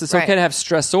stress. It's okay to have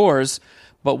stressors,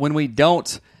 but when we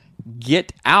don't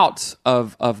get out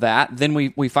of that, then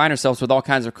we find ourselves with all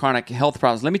kinds of chronic health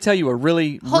problems. Let me tell you a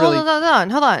hold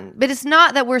on. But it's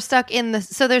not that we're stuck in the,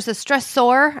 so there's a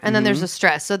stressor and then there's a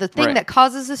stress. So the thing that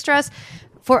causes the stress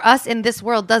for us in this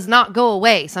world does not go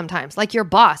away sometimes. Like your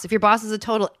boss. If your boss is a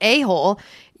total a-hole,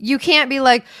 you can't be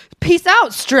like, peace out,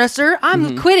 stressor,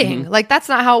 I'm quitting. Like, that's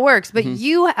not how it works. But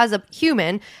you, as a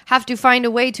human, have to find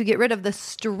a way to get rid of the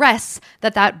stress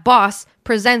that boss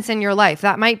presents in your life.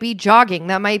 That might be jogging.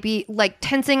 That might be like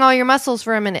tensing all your muscles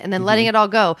for a minute and then letting it all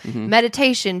go.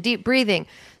 Meditation, deep breathing.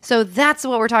 So that's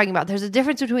what we're talking about. There's a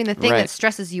difference between the thing that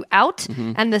stresses you out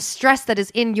and the stress that is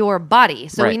in your body.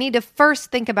 So we need to first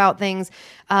think about things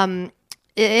in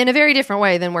a very different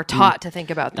way than we're taught to think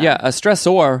about them. Yeah, a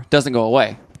stressor doesn't go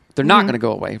away. They're not going to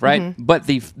go away, right? But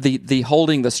the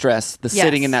holding the stress, the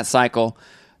sitting in that cycle,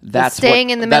 that's staying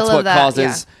in the middle of that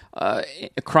causes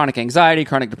chronic anxiety,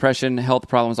 chronic depression, health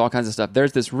problems, all kinds of stuff.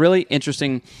 There's this really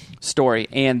interesting story,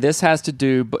 and this has to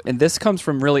do, and this comes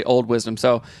from really old wisdom.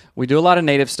 So we do a lot of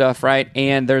native stuff, right?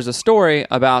 And there's a story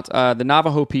about the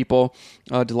Navajo people,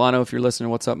 Delano, if you're listening,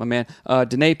 what's up, my man?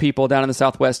 Dene people down in the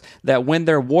Southwest, that when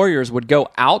their warriors would go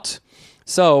out,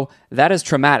 so that is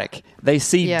traumatic. They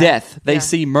see death. They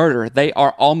see murder. They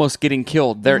are almost getting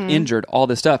killed. They're injured, all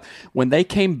this stuff. When they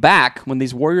came back, when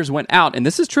these warriors went out, and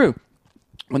this is true,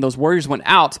 when those warriors went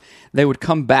out, they would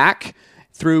come back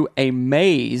through a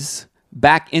maze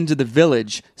back into the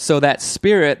village. So that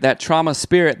spirit, that trauma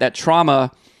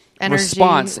energy,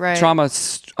 response, trauma,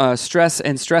 stress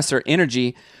and stressor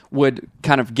energy would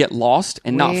kind of get lost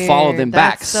and not follow them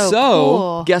back. So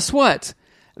cool. Guess what?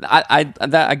 I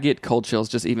get cold chills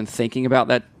just even thinking about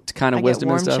that kind of wisdom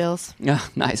and stuff. Chills. Yeah,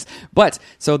 nice. But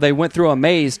so they went through a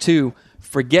maze to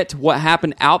forget what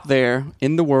happened out there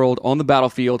in the world on the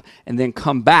battlefield, and then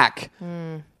come back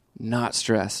not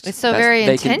stressed. It's very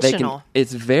intentional.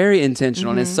 It's very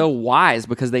intentional, and it's so wise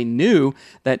because they knew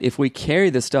that if we carry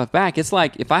this stuff back, it's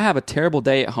like if I have a terrible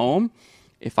day at home,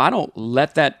 if I don't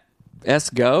let that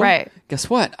go, guess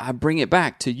what? I bring it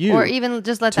back to you. Or even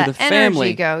just let that the family,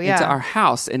 energy go. Into our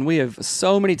house. And we have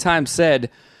so many times said,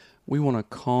 we want a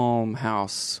calm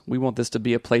house. We want this to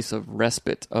be a place of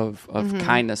respite, of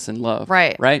kindness and love.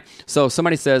 Right? So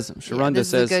somebody says, Sharonda this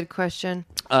says, is a good question.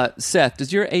 Seth,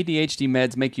 does your ADHD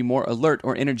meds make you more alert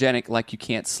or energetic like you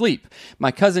can't sleep?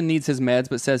 My cousin needs his meds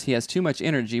but says he has too much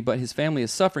energy, but his family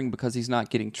is suffering because he's not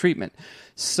getting treatment.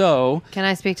 So... Can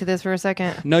I speak to this for a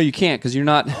second? No, you can't because you're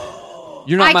not...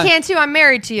 I can too. I'm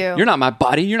married to you. You're not my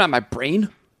body. You're not my brain.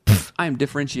 I am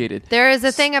differentiated. There is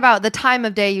a thing about the time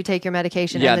of day you take your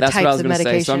medication and the that's types what I was of going to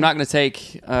medication. say. So I'm not going to take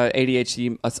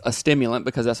ADHD, a stimulant,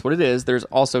 because that's what it is. There's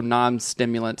also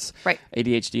non-stimulant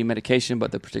ADHD medication,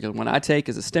 but the particular one I take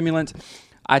is a stimulant.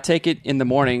 I take it in the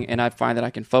morning, and I find that I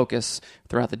can focus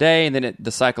throughout the day, and then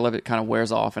the cycle of it kind of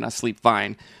wears off, and I sleep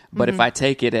fine. But if I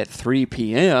take it at 3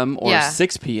 p.m. or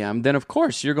 6 p.m., then of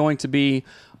course you're going to be,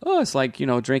 it's like,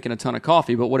 drinking a ton of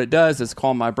coffee. But what it does is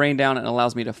calm my brain down and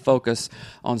allows me to focus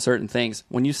on certain things.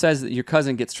 When you says that your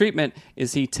cousin gets treatment,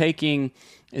 is he taking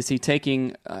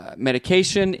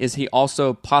medication? Is he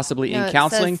also possibly in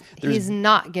counseling? He's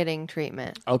not getting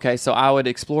treatment. Okay, so I would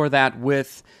explore that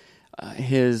with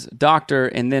his doctor,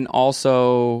 and then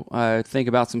also think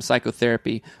about some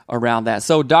psychotherapy around that.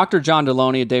 So Dr. John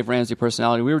Deloney, a Dave Ramsey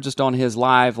personality, we were just on his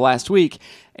live last week,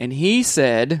 and he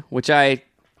said, which I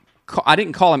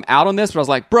didn't call him out on this, but I was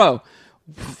like, bro,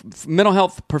 mental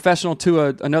health professional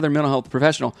to another mental health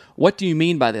professional, what do you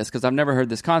mean by this? Because I've never heard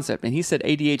this concept. And he said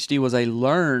ADHD was a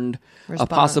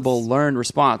possible learned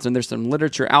response. And there's some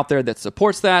literature out there that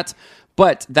supports that.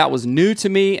 But that was new to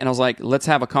me, and I was like, let's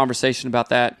have a conversation about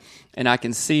that. And I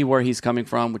can see where he's coming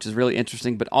from, which is really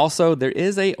interesting. But also, there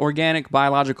is a organic,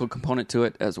 biological component to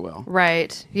it as well.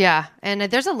 Right, yeah. And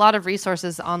there's a lot of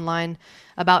resources online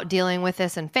about dealing with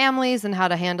this in families and how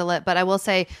to handle it. But I will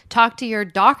say, talk to your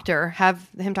doctor, have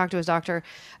him talk to his doctor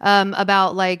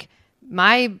about like,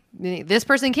 this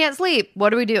person can't sleep.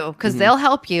 What do we do? Because they'll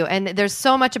help you. And there's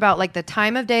so much about like the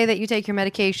time of day that you take your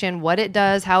medication, what it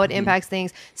does, how it impacts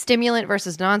things, stimulant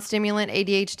versus non-stimulant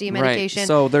ADHD medication. Right.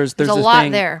 So there's a lot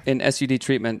there in SUD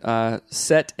treatment,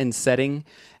 set and setting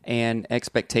and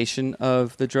expectation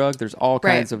of the drug. There's all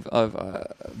kinds of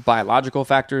biological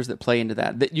factors that play into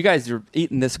that. You guys are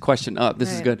eating this question up.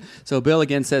 This is good. So Bill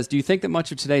again says, do you think that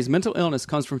much of today's mental illness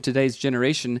comes from today's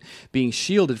generation being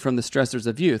shielded from the stressors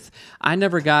of youth? I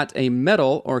never got a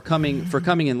medal for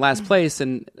coming in last place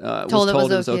and was told it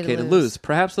was okay to lose.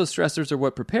 Perhaps those stressors are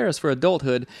what prepare us for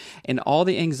adulthood and all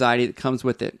the anxiety that comes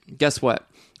with it. Guess what?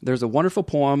 There's a wonderful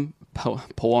poem,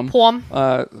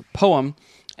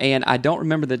 and I don't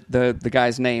remember the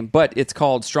guy's name, but it's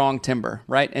called Strong Timber,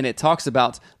 right? And it talks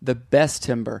about the best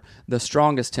timber, the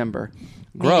strongest timber,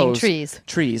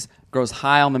 grows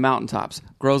high on the mountaintops,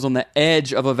 grows on the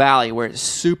edge of a valley where it's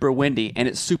super windy and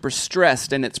it's super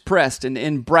stressed and it's pressed and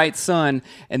in bright sun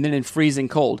and then in freezing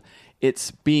cold.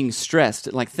 It's being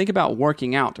stressed. Like, think about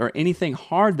working out or anything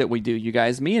hard that we do, you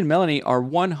guys. Me and Melanie are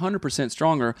 100%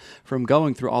 stronger from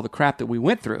going through all the crap that we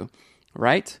went through,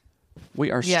 right?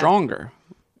 We are stronger.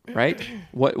 Right?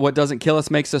 What doesn't kill us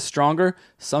makes us stronger.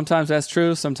 Sometimes that's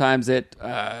true. Sometimes it,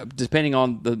 depending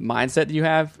on the mindset that you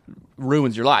have,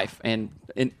 ruins your life and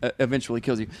eventually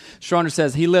kills you. Stronger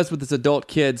says he lives with his adult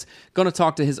kids. Going to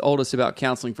talk to his oldest about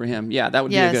counseling for him. Yeah, that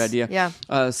would be a good idea.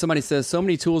 Yeah. Somebody says so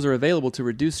many tools are available to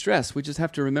reduce stress. We just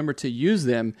have to remember to use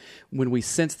them when we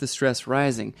sense the stress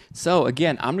rising. So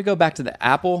again, I'm going to go back to the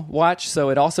Apple Watch.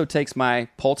 So it also takes my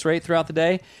pulse rate throughout the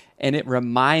day. And it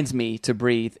reminds me to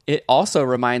breathe. It also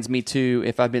reminds me to,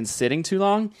 if I've been sitting too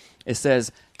long, it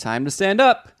says, time to stand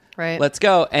up. Right. Let's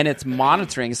go. And it's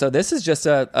monitoring. So this is just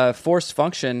a forced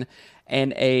function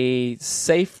and a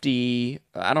safety,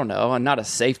 I don't know, not a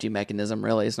safety mechanism,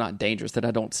 really. It's not dangerous that I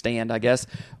don't stand, I guess.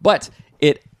 But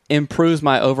it improves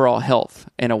my overall health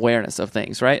and awareness of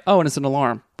things, right? Oh, and it's an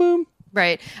alarm. Boom.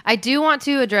 Right. I do want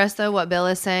to address, though, what Bill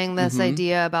is saying, this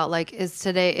idea about, like,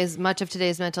 is much of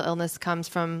today's mental illness comes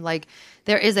from, like,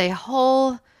 there is a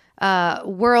whole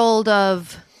world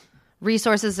of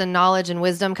resources and knowledge and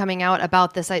wisdom coming out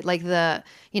about this. Like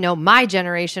my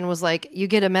generation was like, you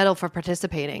get a medal for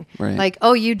participating. Right. Like,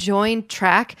 oh, you joined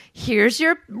track. Here's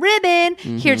your ribbon.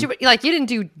 Here's your, like, you didn't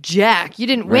do jack. You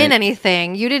didn't win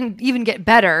anything. You didn't even get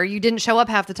better. You didn't show up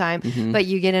half the time, but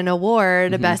you get an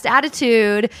award, a best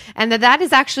attitude. And that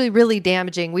is actually really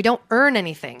damaging. We don't earn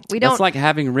anything. That's like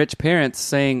having rich parents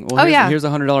saying, well, here's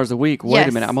 $100 a week. Wait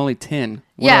a minute. I'm only 10.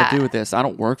 What do I do with this? I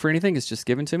don't work for anything. It's just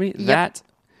given to me. Yep.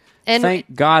 And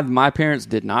thank God my parents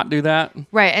did not do that.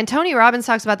 Right. And Tony Robbins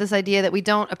talks about this idea that we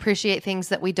don't appreciate things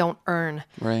that we don't earn.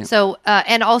 Right. So,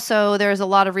 and also there's a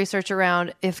lot of research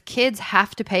around if kids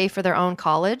have to pay for their own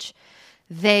college,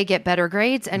 they get better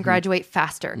grades and graduate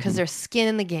faster because there's skin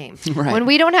in the game. Right. When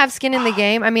we don't have skin in the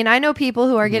game, I mean, I know people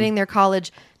who are getting their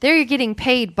college, they're getting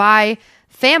paid by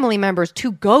family members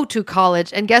to go to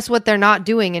college, and guess what they're not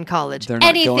doing in college? They're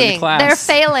not going to class. They're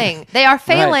failing. They are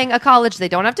failing a college they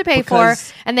don't have to pay for,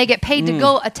 and they get paid to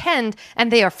go attend,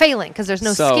 and they are failing because there's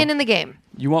no skin in the game.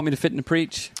 You want me to fit and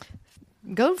preach?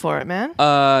 Go for it, man.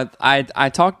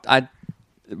 I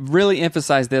really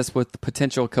emphasize this with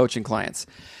potential coaching clients.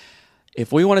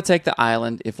 If we want to take the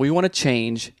island, if we want to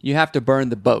change, you have to burn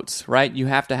the boats, right? You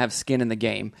have to have skin in the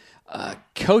game.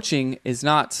 Coaching is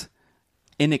not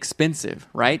inexpensive,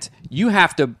 right? You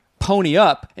have to pony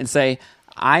up and say,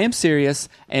 I am serious,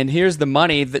 and here's the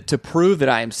money to prove that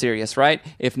I am serious, right?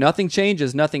 If nothing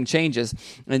changes, nothing changes.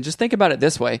 And just think about it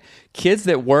this way. Kids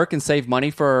that work and save money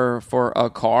for a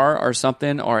car or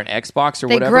something, or an Xbox or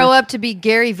whatever. They grow up to be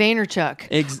Gary Vaynerchuk.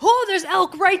 Oh, there's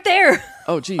elk right there.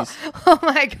 Oh, geez. Oh,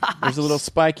 my gosh. There's a little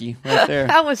spiky right there.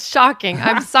 That was shocking.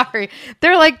 I'm sorry.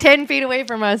 They're like 10 feet away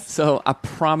from us. So I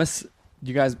promise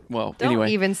you guys, Don't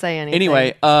even say anything.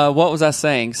 Anyway, what was I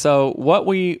saying? So what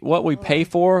we pay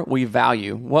for, we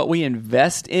value. What we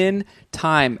invest in,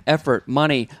 time, effort,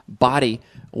 money, body,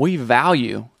 we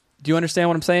value. Do you understand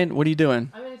what I'm saying? What are you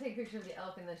doing? I'm going to take pictures of the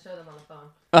elk and then show them on the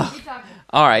phone. Keep talking.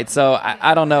 All right, so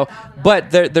I don't know,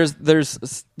 but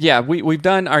we've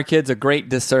done our kids a great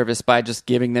disservice by just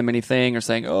giving them anything or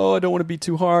saying, oh, I don't want to be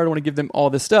too hard, I want to give them all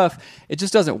this stuff. It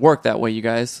just doesn't work that way, you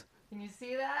guys. Can you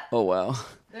see that? Oh, wow.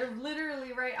 They're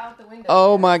literally right out the window.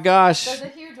 Oh, my gosh. There's a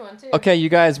huge one, too. Okay, you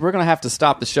guys, we're going to have to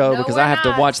stop the show because I have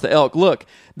to watch the elk. Look,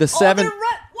 the 7... They're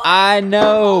I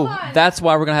know. That's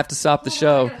why we're going to have to stop the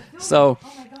show. So,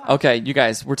 okay, you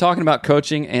guys, we're talking about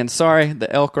coaching, and sorry,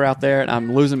 the elk are out there, and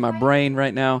I'm losing my brain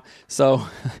right now. So,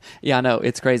 yeah, I know,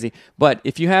 it's crazy. But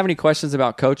if you have any questions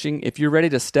about coaching, if you're ready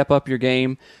to step up your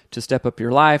game, to step up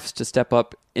your life, to step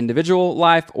up individual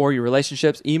life or your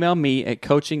relationships, email me at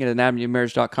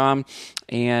coaching@anatomyofmarriage.com,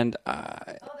 and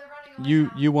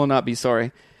you will not be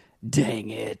sorry. Dang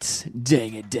it.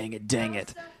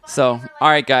 So, all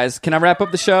right, guys, can I wrap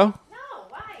up the show? No,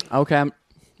 why? Okay,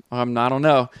 I don't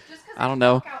know. I don't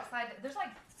know. There's like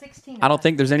 16 I don't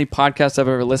think there's any podcast I've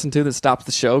ever listened to that stops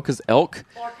the show because elk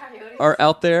are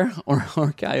out there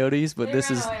or coyotes, but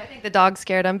this is... I think the dog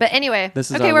scared them. But anyway,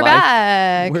 this is okay, our we're life.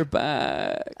 back. We're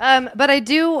back. But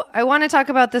I want to talk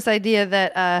about this idea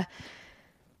that I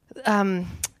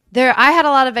had a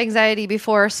lot of anxiety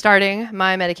before starting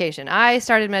my medication. I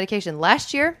started medication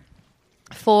last year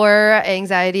for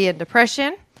anxiety and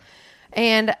depression.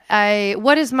 And I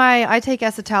take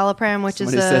escitalopram, which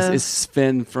Somebody is says it's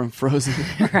Sven from Frozen.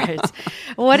 right.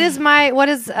 What is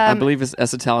I believe it's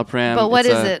escitalopram. But what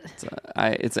is it?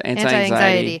 It's an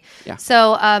anti-anxiety. Yeah.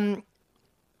 So,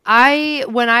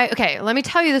 let me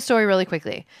tell you the story really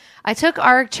quickly. I took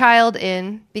our child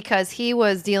in because he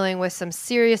was dealing with some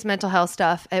serious mental health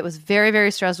stuff. It was very,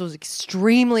 very stressful. It was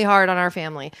extremely hard on our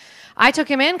family. I took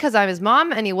him in because I'm his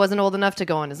mom and he wasn't old enough to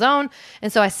go on his own.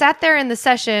 And so I sat there in the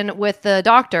session with the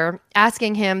doctor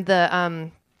asking him the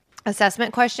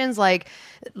assessment questions,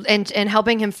 and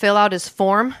helping him fill out his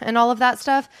form and all of that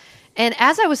stuff. And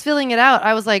as I was filling it out,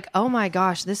 I was like, oh my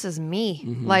gosh, this is me.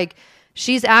 Mm-hmm. Like,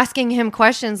 she's asking him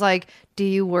questions like, do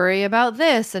you worry about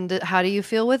this? And how do you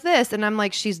feel with this? And I'm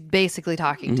like, she's basically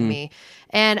talking to me.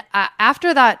 And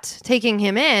after that, taking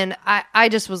him in, I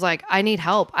just was like, I need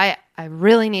help. I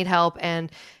really need help.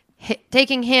 And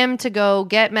taking him to go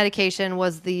get medication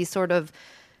was the sort of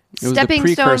stepping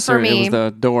stone for me. It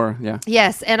was the door. Yeah.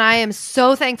 Yes. And I am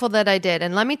so thankful that I did.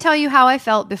 And let me tell you how I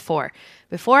felt before.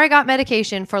 Before I got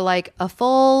medication for like a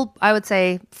full, I would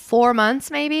say 4 months,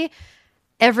 maybe,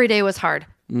 every day was hard.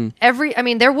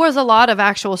 There was a lot of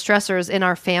actual stressors in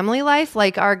our family life.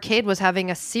 Like our kid was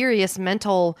having a serious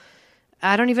mental,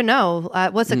 I don't even know,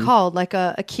 what's it called? Like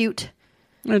acute.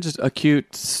 Just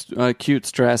acute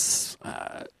stress.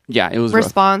 It was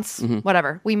response,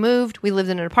 whatever. We moved. We lived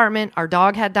in an apartment. Our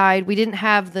dog had died. We didn't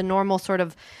have the normal sort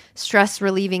of stress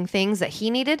relieving things that he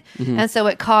needed, and so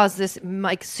it caused this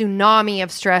like tsunami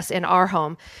of stress in our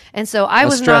home. And so I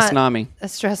was not a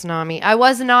stress nami. I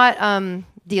was not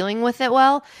dealing with it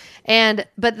well.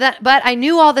 But I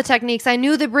knew all the techniques. I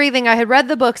knew the breathing. I had read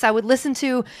the books. I would listen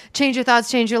to Change Your Thoughts,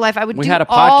 Change Your Life. I would do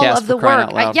all of the work.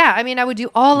 I would do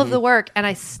all of the work, and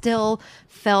I still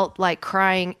felt like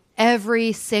crying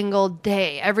every single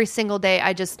day. Every single day,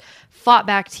 I just fought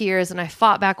back tears and I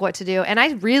fought back what to do. And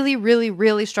I really, really,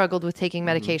 really struggled with taking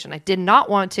medication. I did not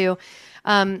want to.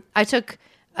 And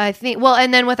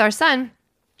then with our son,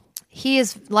 he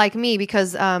is like me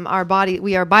because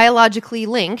we are biologically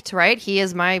linked, right? He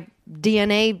is my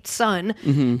DNA son.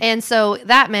 And so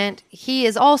that meant he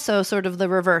is also sort of the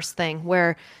reverse thing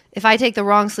where if I take the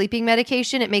wrong sleeping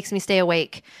medication, it makes me stay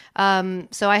awake.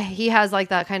 He has like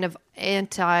that kind of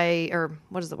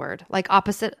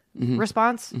opposite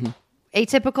response,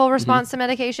 atypical response to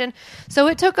medication. So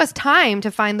it took us time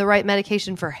to find the right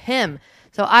medication for him.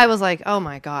 So I was like, oh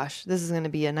my gosh, this is going to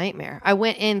be a nightmare. I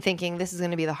went in thinking this is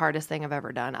going to be the hardest thing I've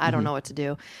ever done. I don't know what to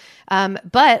do.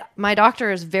 But my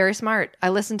doctor is very smart. I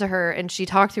listened to her and she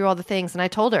talked through all the things and I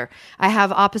told her I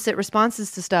have opposite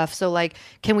responses to stuff. So like,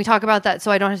 can we talk about that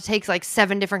so I don't have to take like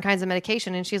 7 different kinds of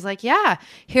medication? And she's like, yeah,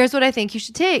 here's what I think you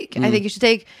should take. I think you should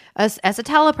take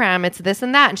escitalopram. It's this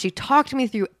and that. And she talked me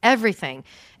through everything.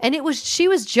 And she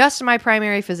was just my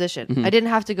primary physician. I didn't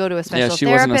have to go to a special she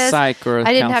therapist. wasn't a psych or a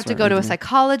I didn't have to counselor go or to a anything.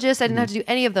 psychologist. I didn't have to do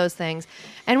any of those things.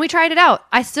 And we tried it out.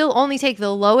 I still only take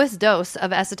the lowest dose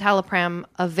of escitalopram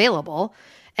available,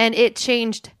 and it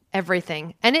changed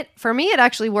everything. And for me, it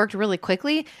actually worked really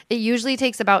quickly. It usually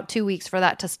takes about 2 weeks for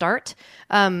that to start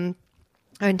and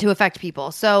to affect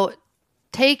people. So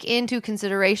take into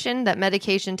consideration that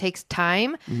medication takes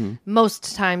time.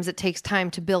 Most times it takes time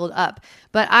to build up.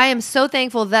 But I am so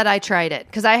thankful that I tried it,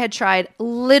 because I had tried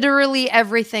literally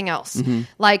everything else,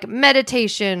 like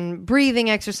meditation, breathing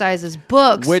exercises,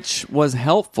 books. Which was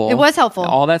helpful. It was helpful.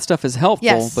 All that stuff is helpful,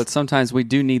 Yes. but sometimes we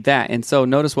do need that. And so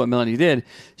notice what Melanie did.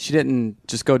 She didn't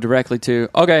just go directly to,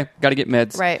 okay, got to get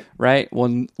meds. Right. Right?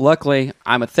 Well, luckily,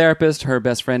 I'm a therapist. Her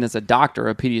best friend is a doctor,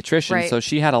 a pediatrician. Right. So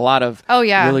she had a lot of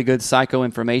really good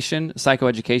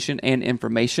psychoeducation and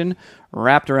information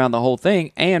wrapped around the whole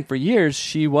thing. And for years,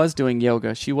 she was doing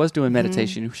yoga. She was doing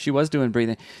meditation. She was doing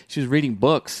breathing. She was reading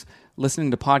books,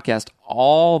 listening to podcasts,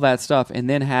 all that stuff, and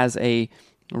then has a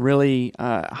really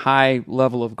high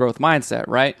level of growth mindset,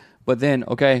 right? But then,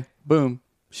 okay, boom,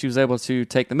 she was able to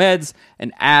take the meds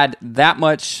and add that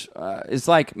much. It's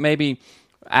like maybe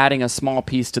adding a small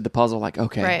piece to the puzzle, like,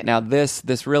 okay, now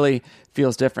this really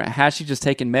feels different. Has she just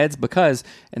taken meds? Because,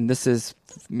 and this is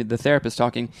the therapist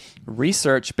talking,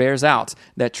 research bears out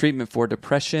that treatment for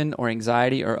depression or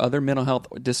anxiety or other mental health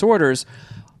disorders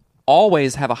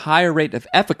always have a higher rate of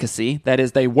efficacy. That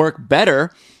is, they work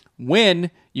better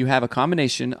when you have a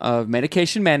combination of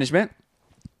medication management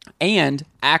and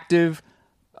active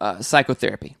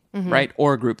psychotherapy, right?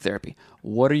 Or group therapy.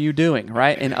 What are you doing,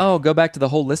 right? And go back to the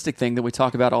holistic thing that we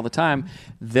talk about all the time.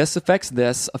 This affects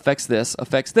this, affects this,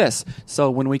 affects this.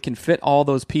 So when we can fit all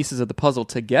those pieces of the puzzle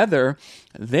together,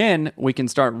 then we can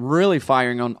start really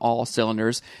firing on all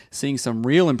cylinders, seeing some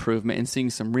real improvement and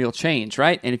seeing some real change,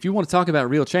 right? And if you want to talk about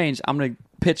real change, I'm going to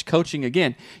pitch coaching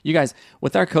again. You guys,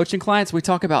 with our coaching clients, we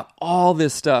talk about all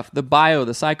this stuff, the bio,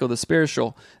 the psycho, the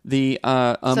spiritual, the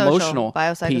emotional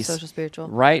bio, psycho, piece, social, spiritual.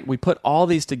 right? We put all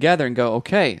these together and go,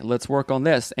 okay, let's work on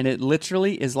this. And it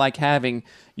literally is like having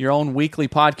your own weekly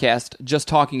podcast just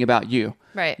talking about you.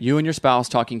 Right. You and your spouse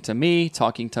talking to me,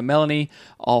 talking to Melanie.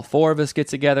 All four of us get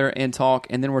together and talk,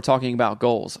 and then we're talking about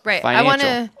goals, right?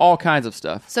 Financial, all kinds of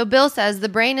stuff. So Bill says the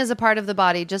brain is a part of the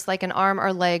body, just like an arm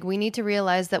or leg. We need to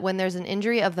realize that when there's an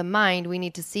injury of the mind, we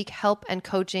need to seek help and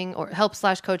coaching or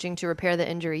help/coaching to repair the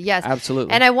injury. Yes,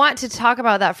 absolutely. And I want to talk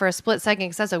about that for a split second,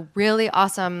 because that's a really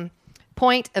awesome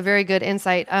point, a very good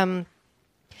insight.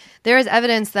 There is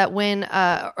evidence that when,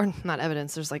 or not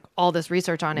evidence, there's like all this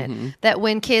research on it, that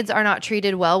when kids are not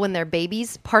treated well when they're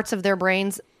babies, parts of their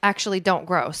brains actually don't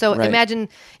grow. So imagine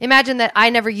that I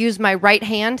never used my right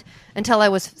hand until I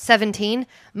was 17.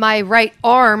 My right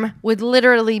arm would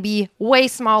literally be way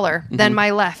smaller than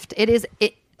my left.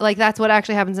 Like that's what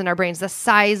actually happens in our brains. The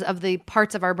size of the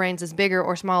parts of our brains is bigger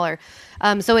or smaller.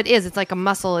 So it's like a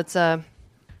muscle. It's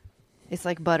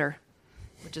like butter,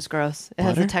 which is gross. It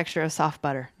has the texture of soft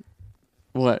butter.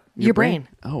 What? Your brain.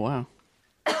 Oh, wow.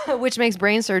 Which makes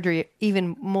brain surgery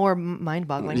even more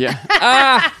mind-boggling.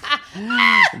 Yeah.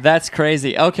 That's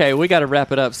crazy. Okay, we got to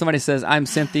wrap it up. Somebody says, I'm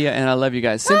Cynthia, and I love you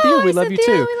guys. Cynthia, we love you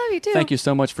too. We love you too. Thank you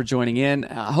so much for joining in.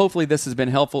 Hopefully this has been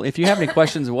helpful. If you have any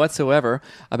questions whatsoever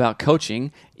about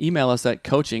coaching, email us at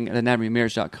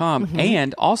coaching@anatomyofmarriage.com.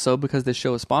 And also, because this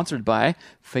show is sponsored by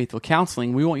Faithful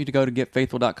Counseling, we want you to go to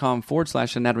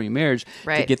getfaithful.com/anatomyofmarriage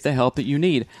to get the help that you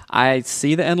need. I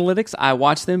see the analytics. I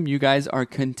watch them. You guys are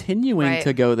continuing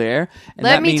to go there. And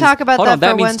Let me talk about that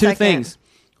that for means 1 two second. things.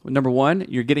 Number one,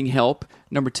 you're getting help.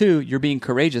 Number two, you're being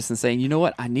courageous and saying, you know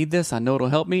what? I need this. I know it'll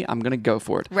help me. I'm going to go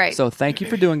for it. Right. So thank you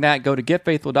for doing that. Go to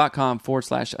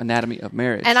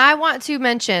getfaithful.com/anatomy-of-marriage. And I want to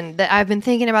mention that I've been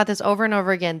thinking about this over and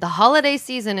over again. The holiday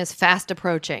season is fast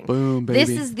approaching. Boom, baby. This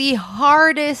is the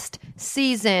hardest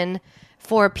season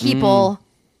for people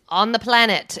on the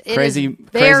planet. It Crazy is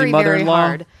very, very mother-in-law.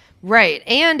 hard. Right.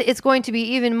 And it's going to be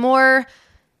even more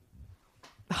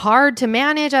hard to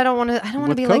manage. I don't want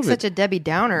to be like such a Debbie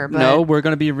Downer, but no, we're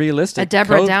going to be realistic. a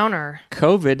Deborah Downer.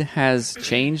 COVID has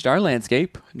changed our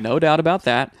landscape, no doubt about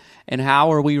that. And how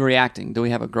are we reacting? Do we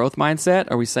have a growth mindset?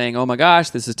 Are we saying, "Oh my gosh,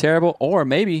 this is terrible," or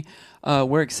maybe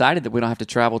we're excited that we don't have to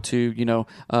travel to,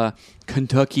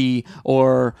 Kentucky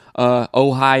or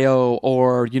Ohio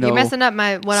or You're messing up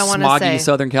what I want to say. Smoggy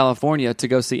Southern California to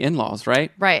go see in-laws,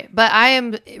 right? Right, but I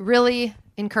am really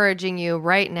encouraging you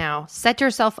right now. Set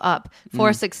yourself up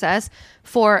for success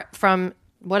from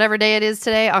whatever day it is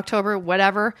today, October,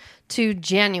 whatever, to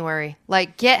January.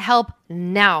 Like, get help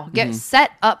now. Get set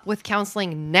up with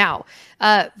counseling now.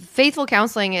 Faithful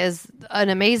Counseling is an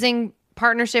amazing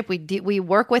partnership. We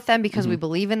work with them because we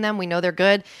believe in them. We know they're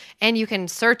good. And you can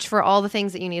search for all the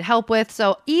things that you need help with.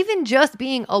 So even just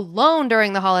being alone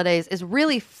during the holidays is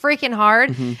really freaking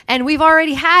hard. And we've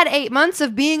already had 8 months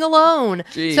of being alone.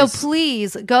 Jeez. So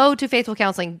please go to Faithful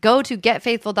Counseling. Go to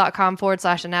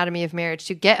getfaithful.com/anatomy of marriage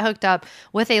to get hooked up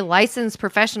with a licensed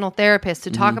professional therapist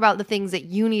to talk about the things that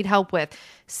you need help with.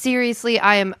 Seriously,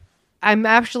 I'm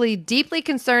actually deeply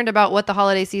concerned about what the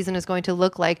holiday season is going to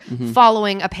look like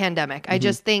following a pandemic. I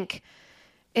just think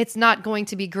it's not going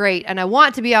to be great. And I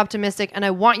want to be optimistic and I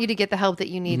want you to get the help that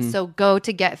you need. So go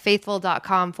to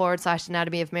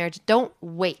getfaithful.com/anatomy of marriage. Don't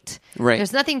wait. Right.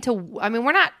 There's nothing to, I mean,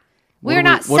 we're not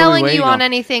selling you on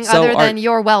anything other than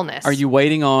your wellness. Are you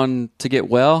waiting on to get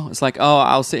well? It's like, oh,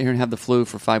 I'll sit here and have the flu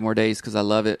for 5 more days because I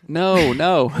love it.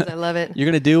 No. I love it. You're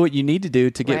going to do what you need to do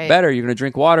to get better. You're going to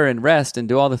drink water and rest and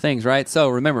do all the things, right? So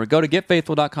remember, go to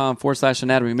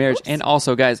getfaithful.com/anatomy of marriage. And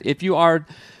also, guys, if you are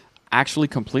actually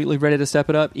completely ready to step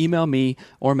it up, email me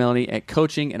or Melanie at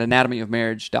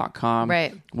coaching@anatomyofmarriage.com.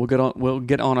 Right. We'll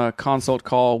get on a consult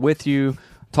call with you,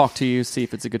 talk to you, see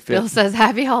if it's a good fit. Bill says,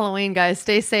 happy Halloween, guys.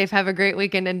 Stay safe. Have a great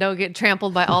weekend and don't get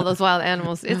trampled by all those wild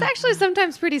animals. It's actually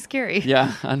sometimes pretty scary.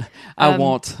 Yeah, I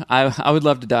won't. I would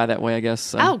love to die that way, I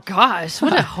guess. Oh, gosh.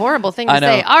 What a horrible thing to I know.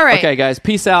 say. All right. Okay, guys.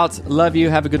 Peace out. Love you.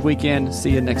 Have a good weekend.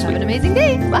 See you next week. Have an amazing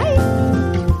day. Bye.